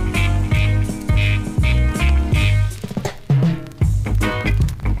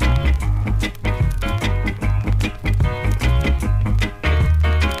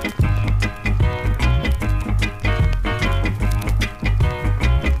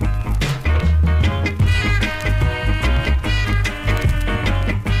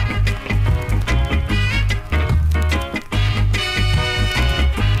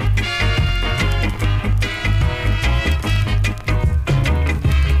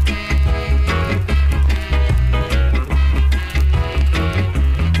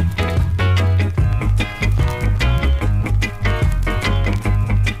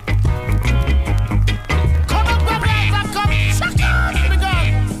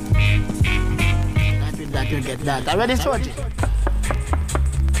 That already sorted.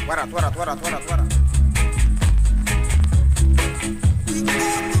 What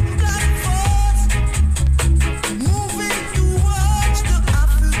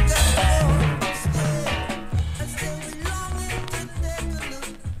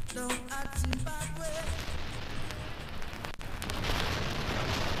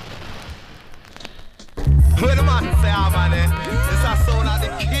When the man say, ah man, this a sound of the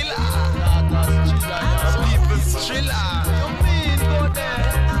killer. People's thriller. You mean go there?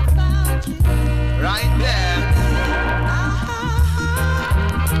 Right there.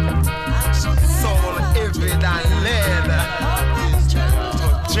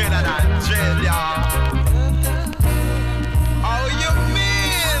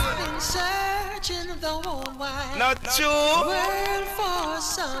 not true. Well, for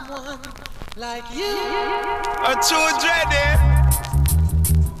someone like you. A true dreaded.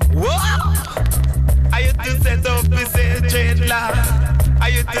 Whoa! I used to set up, we say dreadlock. I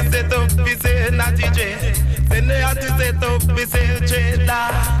used to set up, we say natty dread. Then they had to set up, we say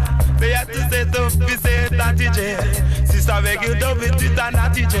dreadlock. They had to set up, we say natty dread. Sister make you dub it with a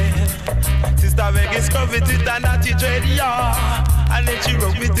natty dread. Sister make you scrub it with a natty dread, yeah. And then she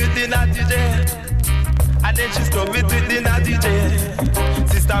rub it with the natty dread. And then she scrub it with the natty dread.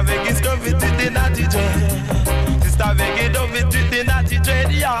 Sister make you scrub it with the natty dread. Sister make you dub it with the natty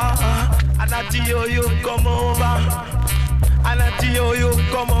dread, yeah. And I tell you come over. And I tell you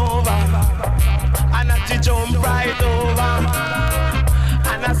come over. And I jump right over.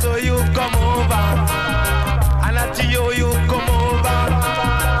 And I saw you come over. And I tell you come over.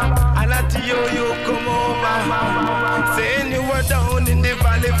 And I tell you come over. Saying you were down in the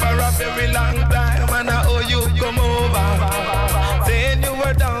valley for a very long time. And I owe you come over. Saying you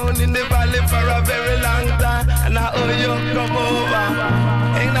were down in the valley for a very long time. And I owe you come over.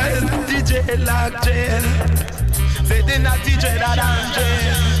 And I is DJ like jail. Say the natty dreader than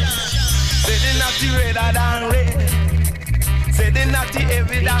jail. Say the natty redder than red. Say the natty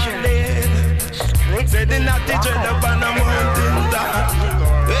heavy than lead. Say the natty dread up on a mountain top.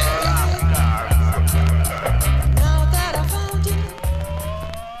 Now that I found you.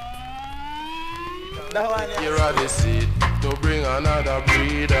 Here are the seed to bring another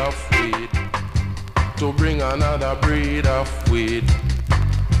breed of weed. To bring another breed of weed.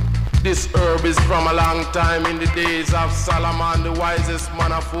 This herb is from a long time in the days of Solomon, the wisest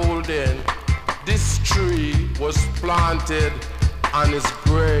man of old then. This tree was planted on his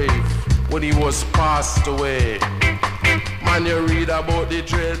grave when he was passed away. Man, you read about the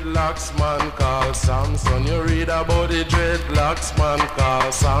dreadlocks man called Samson. You read about the dreadlocks man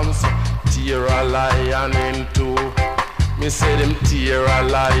called Samson. Tear a lion in two. Me say them tear a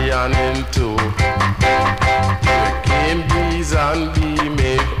lion in two. Here came bees and bee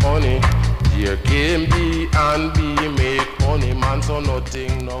make honey. Here came bee and bee make honey. Man, so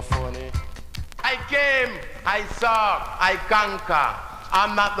nothing no funny. I came, I saw, I conquer.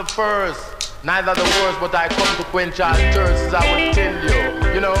 I'm not the first, neither the worst, but I come to quench all thirsts, I will tell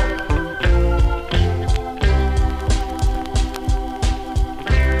you, you know.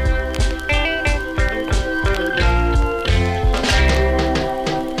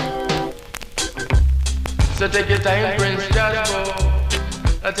 So take your time, Prince Jasper.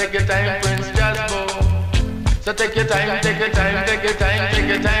 Take your time, Prince Jasper. So take your time, take your time, take your time, take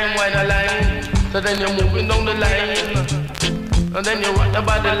your time, wine a line. So then you're moving down the line, and then you run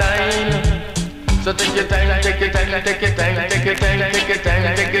about the line. So take your time, take your time, take your time, take your time, take your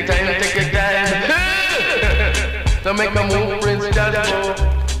time, take your time, take your time. So make a move, Prince Jasper.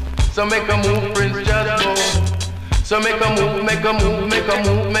 So make a move, Prince Jasper. So make a move, make a move, make a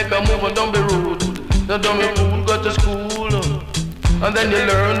move, make a move, but don't be rude. So don't be fool, go to school, and then you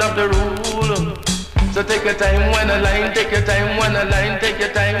learn of the rule. So take your time, when a line, take your time, when a line, take your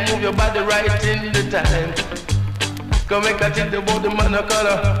time, move your body right in the time. Come make a think about the man of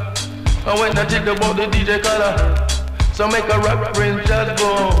color, and when I think about the DJ color. So make a rock, Prince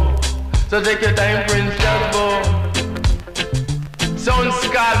Jasper. So take your time, Prince Jasper. Sound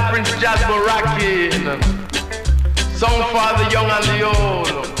scarred, Prince Jasper rocking. Song for the young and the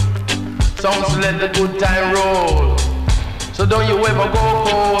old. Songs let the good time roll. So don't you ever go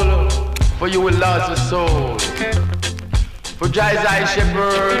cold, for you will lose your soul. For Jai's I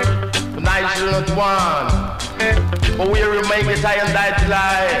shepherd, for night shall not want. For where you make it, I and die to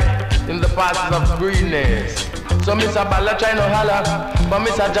lie in the paths of greenness. So Mr. Balla try no holler, but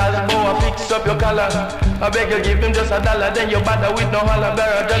Mr. Jasper I fix up your collar. I beg you give him just $1, then you bother with no holler.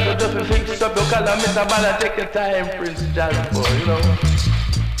 Better just fix up your collar. Mr. Balla take your time, Prince Jasper, you know.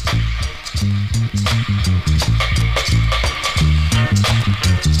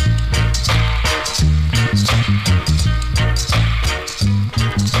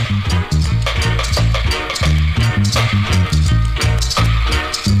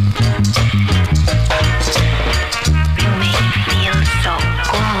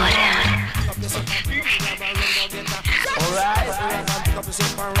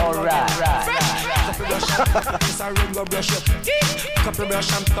 Go brush your teeth. Couple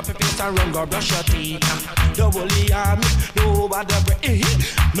brush and couple face and run go brush your teeth. Double yam, nobody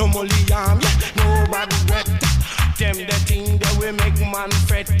breath. No more yam, nobody breath. Them the thing that we make man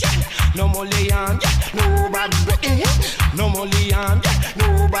fret. No more yam, nobody breath. No more yam,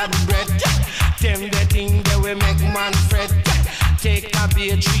 nobody breath. Them the thing that we make man fret. Take a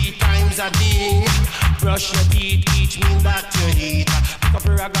beer 3 times a day. Brush your teeth, teach me that you eat. Pick up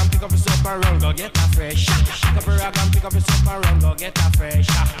your rag and pick up your soap and run, go get a fresh. Pick up a rag and pick up your soap and run, go get a fresh.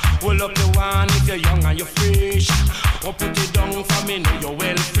 Hold up the one if you're young and you're fresh. Or put it down for me, know you're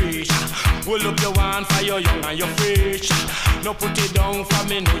well fresh. Hold up the one for you're young and you're fresh. No put it down for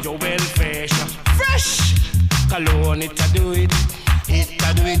me, know you're well fresh. Fresh! Cologne, it a do it. It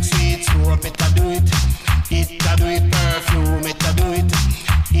a do it, sweet soap, it a do it. It a do it, perfume, it a do it.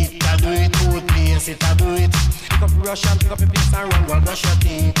 It a do it, good place, it a do it. Pick up your brush and pick up your place and run, go brush your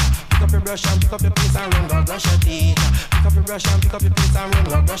teeth. Pick up your brush and pick up your place and run, go brush your teeth. Pick up your brush and pick up your place and run,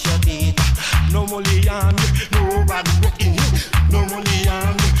 go brush your teeth. No money on me, no bad breath in me. No money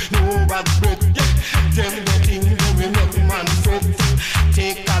on me, no bad breath. Them the thing, them will make me man fret.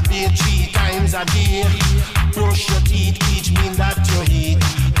 Take a bath 3 times a day. Brush your teeth, teach me that you eat.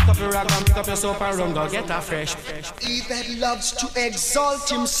 Pick up your rag and pick up your soap and run, go get a fresh. He that loves to exalt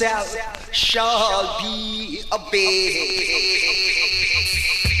himself shall be obeyed.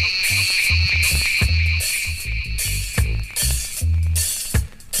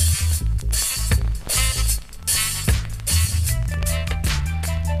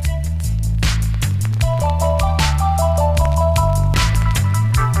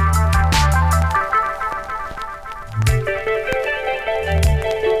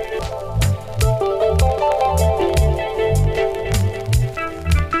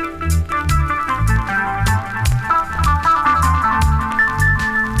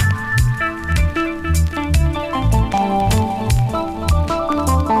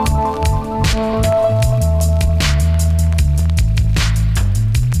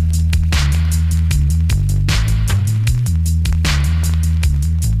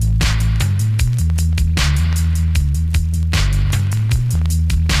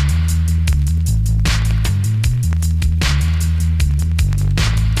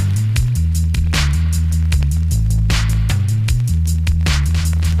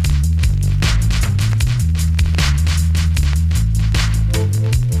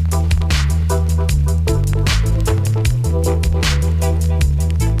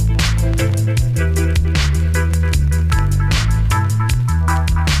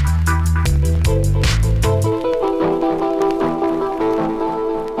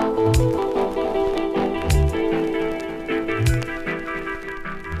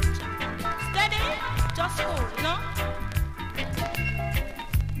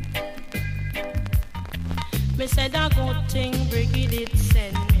 Me said a good thing, Ricky did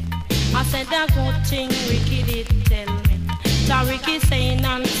send me. I said a good thing, Ricky did tell me. So Ricky saying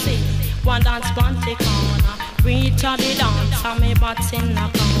and sing, one dance panty corner. Reach out the dance and me bats in the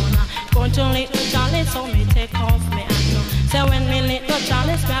corner. Going to little Chalice, so me take off me hand. So when me little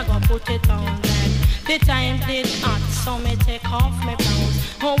Chalice, me I go put it on then. The time did hot, so me take off me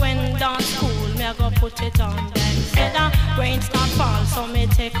blouse. Oh, when dance cool, me I go put it on then. Say that rain start fall, so me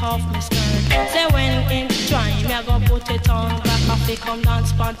take off me skirt. Say when it's dry, me I go put it on back off the come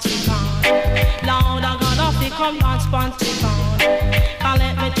dance panty on. Loud I got off the come dance panty on. Can't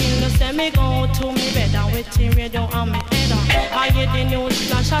let me think you say me go to me bed and with the radio on me head on. I hear the news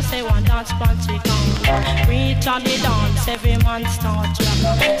flash, I say one dance panty on. Reach out the dance, every man start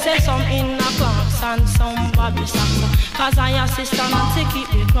rap. Say some in a class and some Bobby socks. Cause I assist and to keep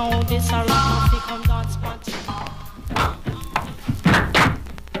the crowd, this a rap off the come dance panty on.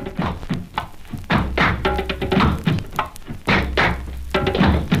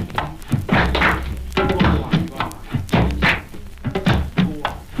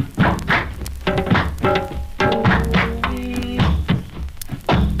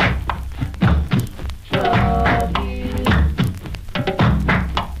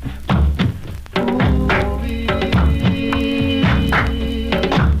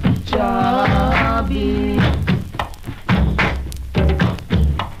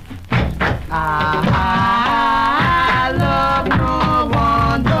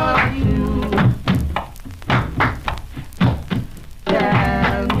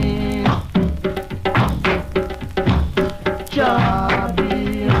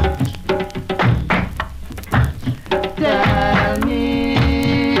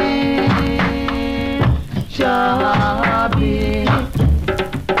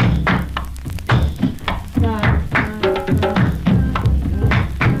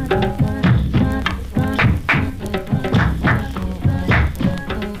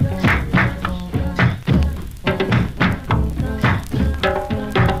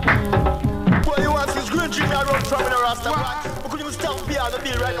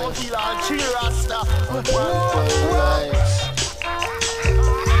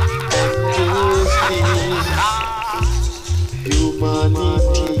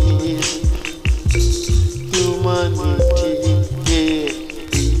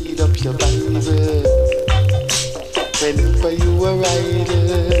 Your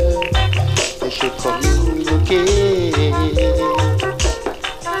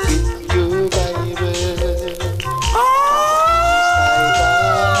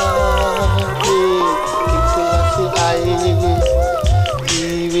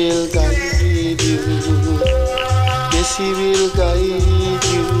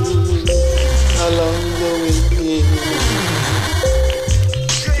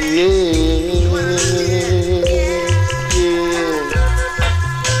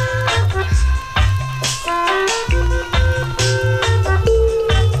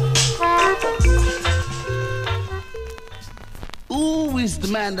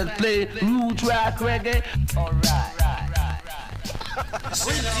that play root rock reggae. Alright.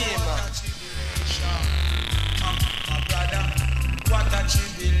 My brother, what a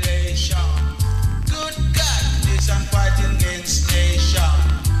tribulation. Good God, nation fighting against nation.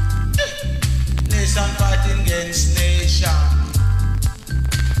 Nation fighting against nation.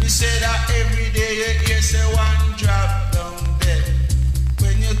 You say that every day you hear say one drop down dead.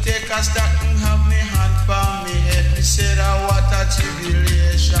 When you take a stop and have me hand for me head, you say that what a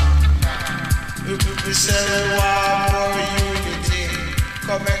tribulation. You say we want more unity.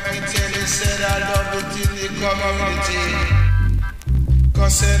 Come make me tell you, say that love it in the community.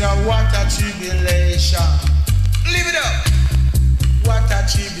 Cause say that what a tribulation. Leave it up. What a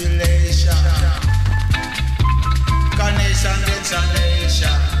tribulation. Cause nation against a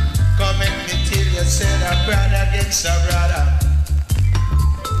nation. Come make me tell you, say that brother against a brother.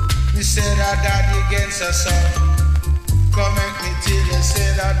 Me say that daddy against a son. Come make me tell you, say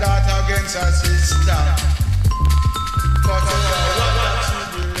that daughter against a sister. Cause what a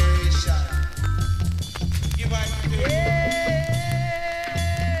tribulation. Give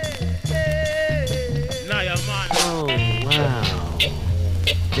Oh, wow.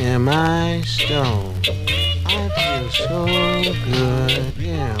 Am I stoned? I feel so good.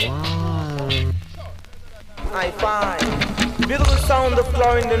 Yeah, wow. I find beautiful sound of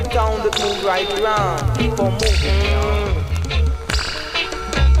flooring in town that move right around. Keep on moving.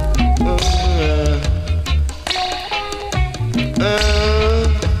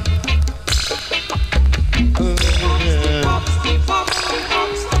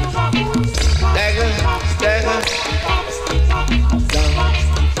 Don't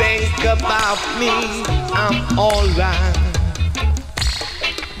think about me, I'm alright.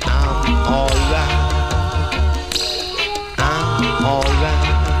 I'm alright. I'm alright.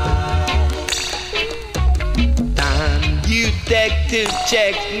 Time you take to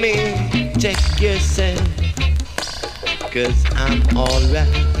check me, check yourself. Cause I'm alright.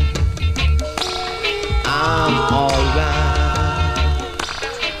 I'm alright.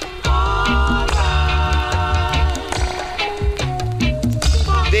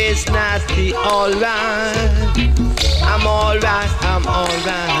 This nasty alright. I'm alright, I'm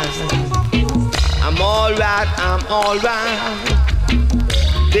alright. I'm alright, I'm alright.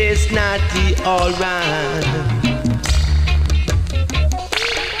 This nasty alright.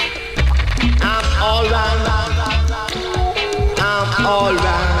 I'm alright. I'm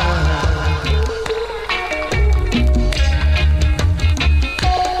alright.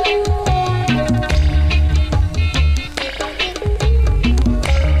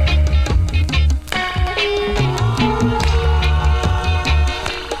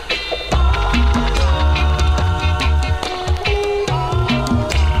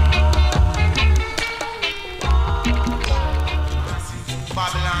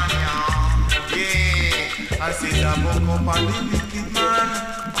 And the wicked man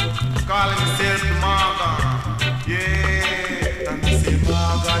calling himself the Morgan. Yeah, and he say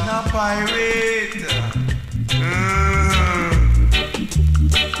Morgan a pirate.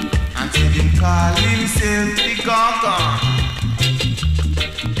 And say him call himself the Gorgon.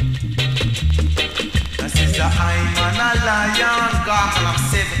 And sister I'm a lion, Gorgon of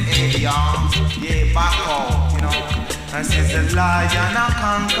 7 aliens. Yeah, back out, you know. And says the lion, a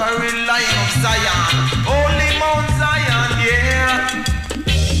conquering lion of Zion. Holy Mount Zion, yeah.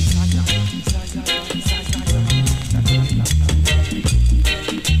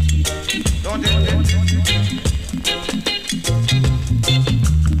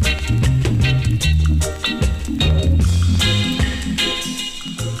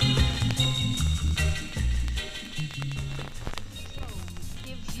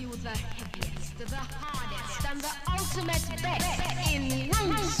 Gives you the heaviest, the hardest, and the ultimate best in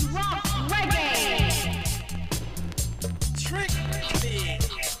roots rock reggae. Trick me.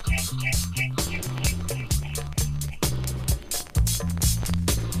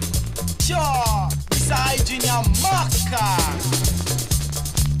 Sure, beside Junior Maka,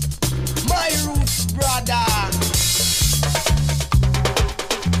 my roots brother,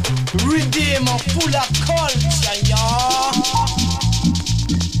 Redeemer full of culture, y'all.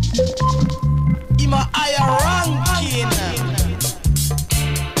 In my higher ranking,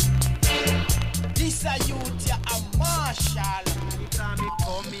 this a youth, ya a marshal. Anytime me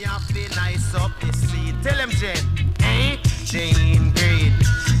come, me have to nice up the seat. Tell him, Jane, Jane Green,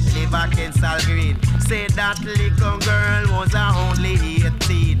 live against all green. Say that little girl was only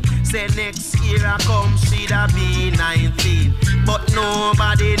 18. Say next year I come, she'd be 19. But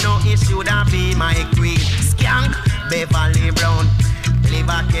nobody know it should be my queen. Skank, Beverly Brown. live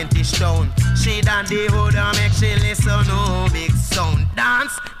a Kentish town. She done the hood and make she listen no big sound.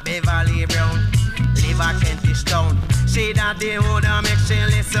 Dance, Beverly Brown, live a Kentish town. She done the hood and make she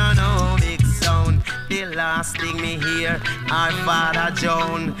listen no big sound. The last thing me hear, her father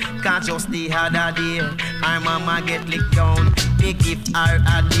John, can't just the other day, her mama get licked down. Me give her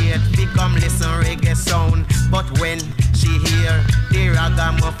a date, become listen reggae sound. But when she hear the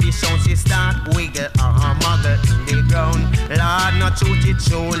ragamuffin sound, she start wiggle her mother in the ground. Lord, not truth it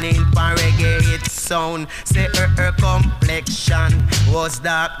tune in for reggae hit sound. Say her complexion was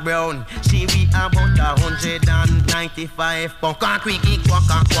dark brown. She be about 195 pounds. Quack quicky quack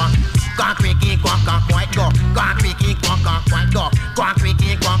quack quack. Quack quicky quack quack quack go. Quack quicky quack quack quack go. Quack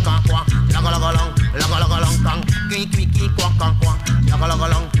quicky quack quack quack. Log long, kang. Quicky quack quack quack. Log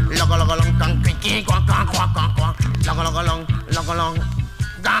long, kang. Quicky quack quack quack quack. Log long.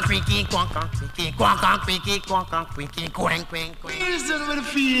 Quack quicky quack quack. Quicky quack quack. Quicky quack quack. Quicky quang quang quang. Listen with the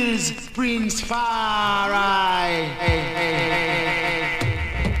feels, Prince Far Eye.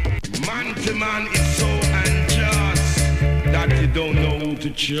 Man to man is so unjust that you don't know who to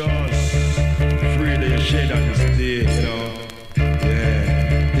trust. Free the shade on the stage, you know.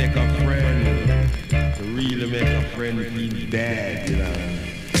 Yeah, take a friend to really make a friend feel bad, you know.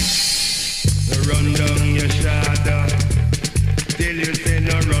 Run down your shadow till you say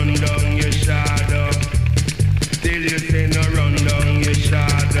no run down your shadow. Till you say no run down your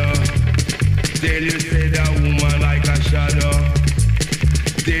shadow. Till you say that woman like a shadow.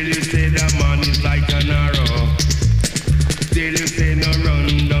 Till you say that man is like an arrow. Till you say no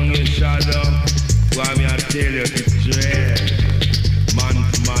run down your shadow. Why me I tell you it's dread. Man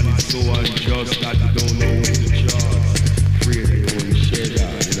to man is so unjust that you don't know what to trust. Free the own shadow,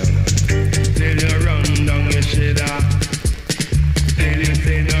 you know. Till you run down your shadow. Till you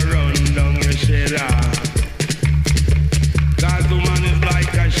say no run down your shadow. Cause the man is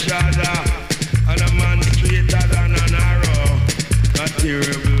like a shadow. And a man straighter than an arrow. A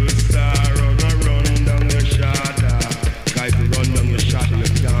terrible sorrow, no run down your shadow. Guys, you run down your shadow, you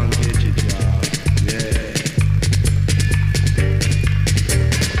can't catch it, yeah.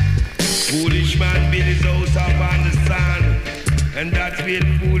 Foolish man build his house up on the sand, and that's where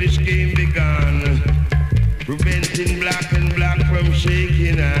the foolish game began. Preventing black and black from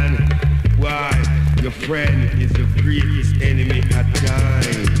shaking hand. Why? Your friend is the greatest enemy at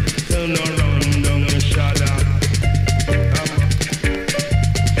times. So no run down your shadow.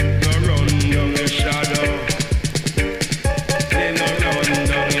 No run down your shadow. Say no run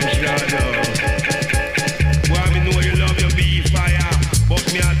down your shadow. Why me know you love your bee fire, but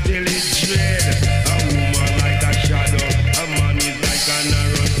me I tell it dread. A woman like a shadow, a man is like an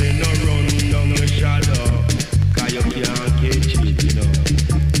arrow. Say no run down your shadow. Cause you can't catch it, you know.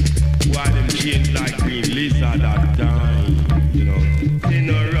 Why them change like green lizard at time, you know. Say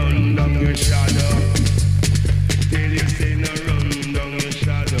no run down your shadow. Tell you say no run down your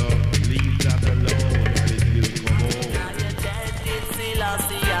shadow. Leave that alone and it will come home.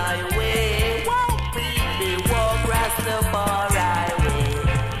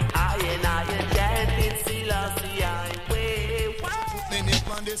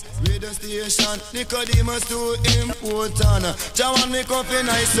 Radio station, Nicodemus too important. Jawan make up a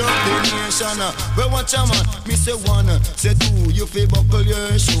nice up the nation. Well, watch a man, me say one, say two, you feel buckle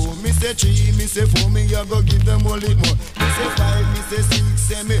your shoe. Me say three, me say four, me I go give them all it more. Me say five, me say six,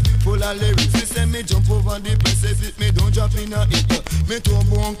 say me full of lyrics. Me say me jump over the place, if it me don't drop in a hit. Me two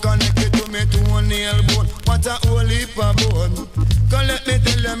bone connected to me two nail bone. What a whole heap of bone. Come let me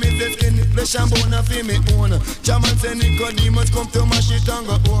tell you, me say skin, flesh and bone a fi me own. Jaman say Nicodemus come to my shit and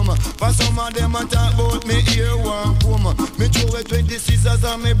go home. For some of them a talk about me ear one comb. Me throw away 20 scissors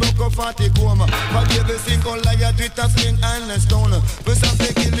and me broke up 40 comb. But everything called liar, Twitter, sling and a stone. We stop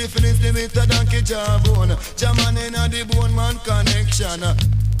taking the feelings, the meter donkey jawbone. Jaman in a the bone man connection.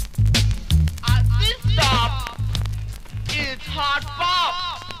 At this stop, it's hard pop.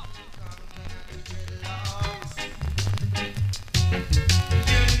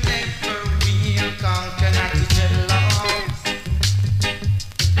 You never will conquer not to dreadlocks.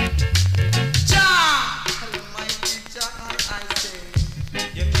 Jah, Almighty Jah, I say,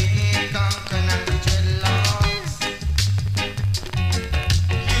 you can't conquer not to dreadlocks.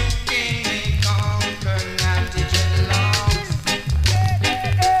 You can't conquer not to dreadlocks.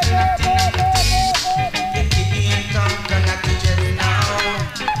 You can't conquer not to dreadlocks.